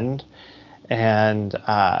the end, and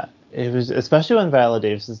it was, especially when Viola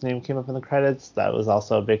Davis's name came up in the credits, that was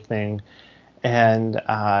also a big thing. And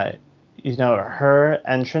her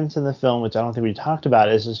entrance in the film, which I don't think we talked about,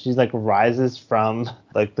 is just she's rises from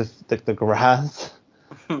the grass,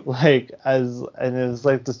 and it was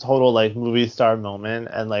this total movie star moment.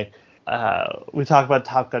 And we talk about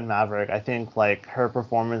Top Gun Maverick. I think her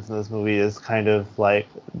performance in this movie is kind of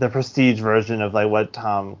the prestige version of what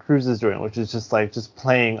Tom Cruise is doing, which is just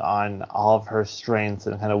playing on all of her strengths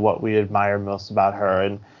and kind of what we admire most about her.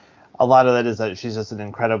 And a lot of that is that she's just an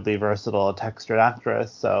incredibly versatile, textured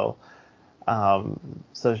actress. So,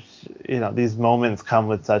 these moments come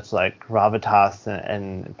with such gravitas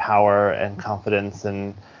and power and confidence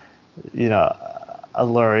and,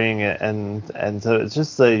 alluring, and so it's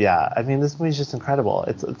just I mean, this movie's just incredible.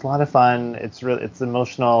 It's a lot of fun. It's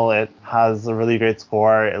emotional. It has a really great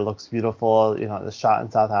score. It looks beautiful. It's shot in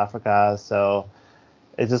South Africa, so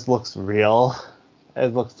it just looks real.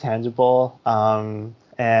 It looks tangible.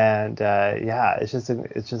 It's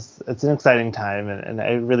an exciting time, and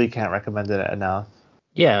I really can't recommend it enough.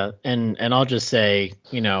 Yeah, and I'll just say,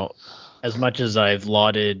 as much as I've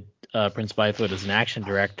lauded Prince Bythewood as an action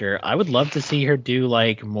director, I would love to see her do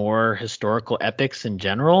more historical epics in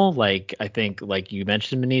general. I think, you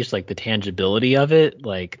mentioned, Manish, the tangibility of it,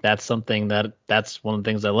 that's something that's one of the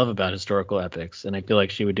things I love about historical epics, and I feel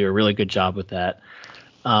like she would do a really good job with that.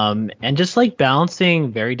 And just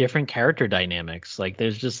balancing very different character dynamics.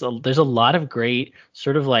 There's a lot of great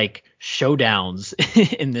sort of showdowns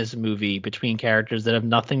in this movie between characters that have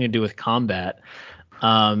nothing to do with combat.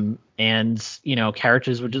 And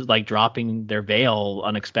characters were just dropping their veil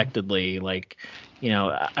unexpectedly.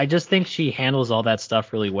 I just think she handles all that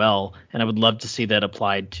stuff really well, and I would love to see that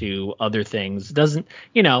applied to other things. Doesn't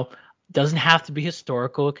have to be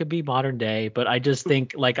historical. It could be modern day, but I just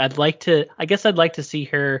think I'd like to see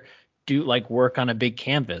her do work on a big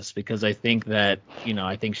canvas, because I think that,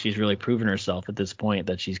 I think she's really proven herself at this point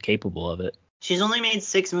that she's capable of it. She's only made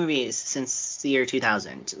 6 movies since the year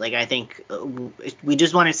 2000. I think we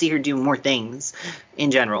just want to see her do more things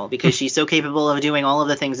in general, because she's so capable of doing all of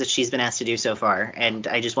the things that she's been asked to do so far. And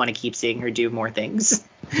I just want to keep seeing her do more things.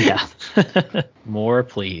 Yeah. More,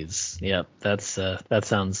 please. Yep. That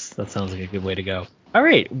sounds like a good way to go. All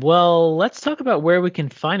right. Well, let's talk about where we can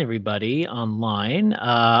find everybody online.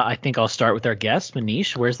 I think I'll start with our guest,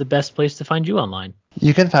 Manish. Where's the best place to find you online?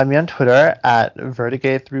 You can find me on Twitter at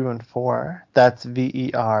Vertigay314. That's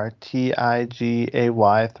VERTIGAY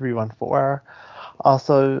 314.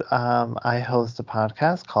 Also, I host a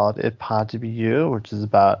podcast called It Pod to Be You, which is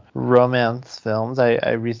about romance films.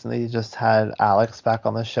 I recently just had Alex back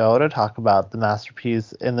on the show to talk about the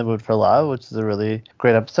masterpiece In the Mood for Love, which is a really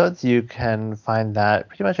great episode. So you can find that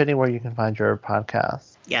pretty much anywhere you can find your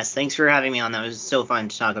podcast. Yes, thanks for having me on. That was so fun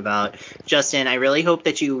to talk about. Justin, I really hope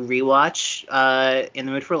that you rewatch In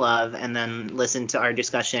the Mood for Love and then listen to our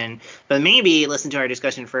discussion. But maybe listen to our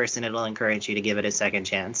discussion first, and it'll encourage you to give it a second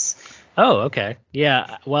chance. Oh, okay.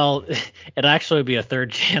 Yeah. Well, it'd actually be a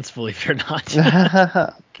third chance, believe it or not.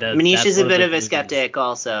 Manish is a bit of a movies. skeptic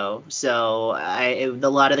also, so a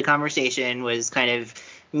lot of the conversation was kind of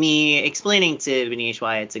me explaining to Manish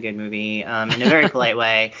why it's a good movie in a very polite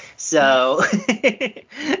way. So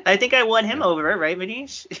I think I won him over, right,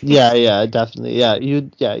 Manish? Yeah, definitely.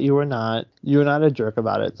 You were not a jerk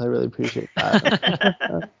about it. So I really appreciate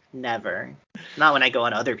that. Never. Not when I go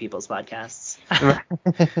on other people's podcasts.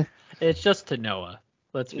 It's just to Noah.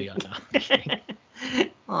 Let's be honest.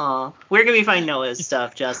 Aw. Where can we find Noah's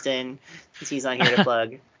stuff, Justin? Since he's not here to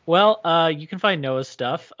plug. Well, you can find Noah's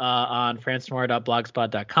stuff on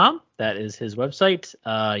francenoir.blogspot.com. That is his website.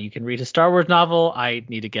 You can read his Star Wars novel. I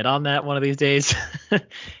need to get on that one of these days.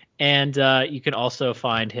 And you can also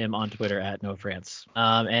find him on Twitter at NoFrance.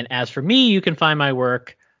 And as for me, you can find my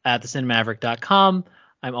work at thecinemaverick.com.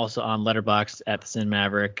 I'm also on Letterboxd at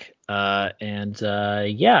thecinemaverick. And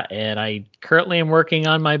I currently am working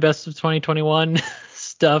on my best of 2021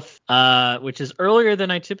 stuff, which is earlier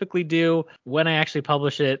than I typically do. When I actually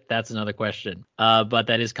publish it, that's another question. But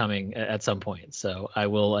that is coming at some point, so I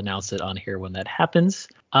will announce it on here when that happens.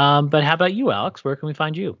 But how about you, Alex? Where can we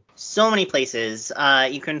find you? So many places.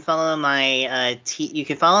 You can follow you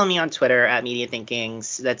can follow me on Twitter at Media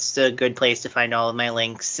Thinkings. That's a good place to find all of my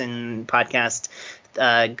links and podcast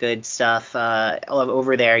good stuff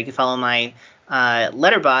over there. You can follow my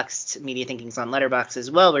Letterboxd, Media Thinkings on Letterboxd as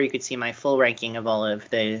well, where you could see my full ranking of all of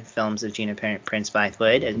the films of Gina Prince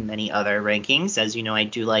Bythewood and many other rankings. As you know, I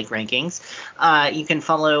do like rankings. You can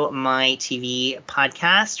follow my TV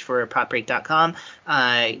podcast for popbreak.com.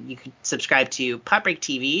 You can subscribe to Pop Break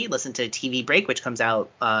TV, listen to TV Break, which comes out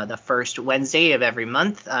the first Wednesday of every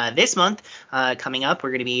month. This month, coming up,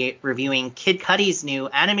 we're going to be reviewing Kid Cudi's new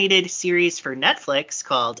animated series for Netflix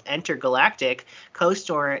called Intergalactic,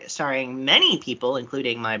 co-starring many people,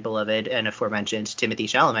 including my beloved and aforementioned Timothée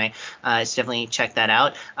Chalamet. So definitely check that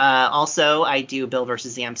out. Also, I do Bill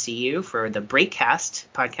versus the MCU for the Breakcast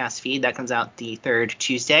podcast feed. That comes out the third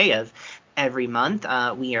Tuesday of every month.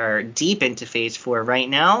 We are deep into phase 4 right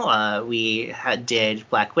now. We did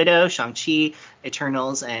Black Widow, Shang-Chi,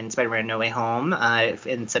 Eternals, and Spider-Man No Way Home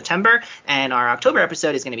in September. And our October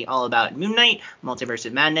episode is going to be all about Moon Knight, Multiverse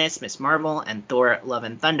of Madness, Ms. Marvel, and Thor Love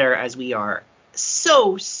and Thunder, as we are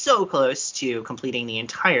so close to completing the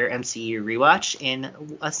entire MCU rewatch in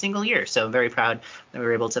a single year. So I'm very proud that we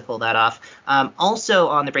were able to pull that off. Also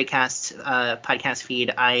on the Breakcast podcast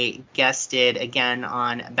feed, I guested again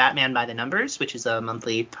on Batman by the Numbers, which is a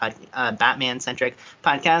monthly Batman-centric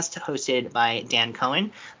podcast hosted by Dan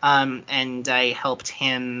Cohen. And I helped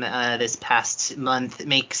him this past month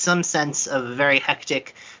make some sense of a very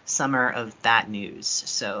hectic summer of Bat news.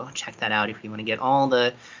 So check that out if you want to get all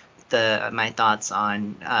my thoughts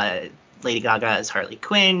on Lady Gaga as Harley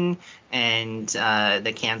Quinn and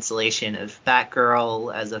the cancellation of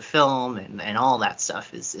Batgirl as a film and all that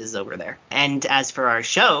stuff is over there. And as for our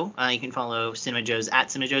show, you can follow Cinema Joes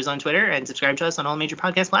at Cinema Joes on Twitter and subscribe to us on all major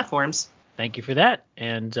podcast platforms. Thank you for that.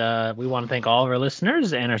 And we want to thank all of our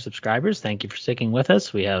listeners and our subscribers. Thank you for sticking with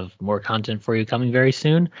us. We have more content for you coming very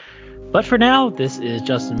soon. But for now, this is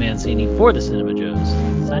Justin Mancini for the Cinema Joes,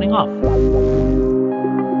 signing off.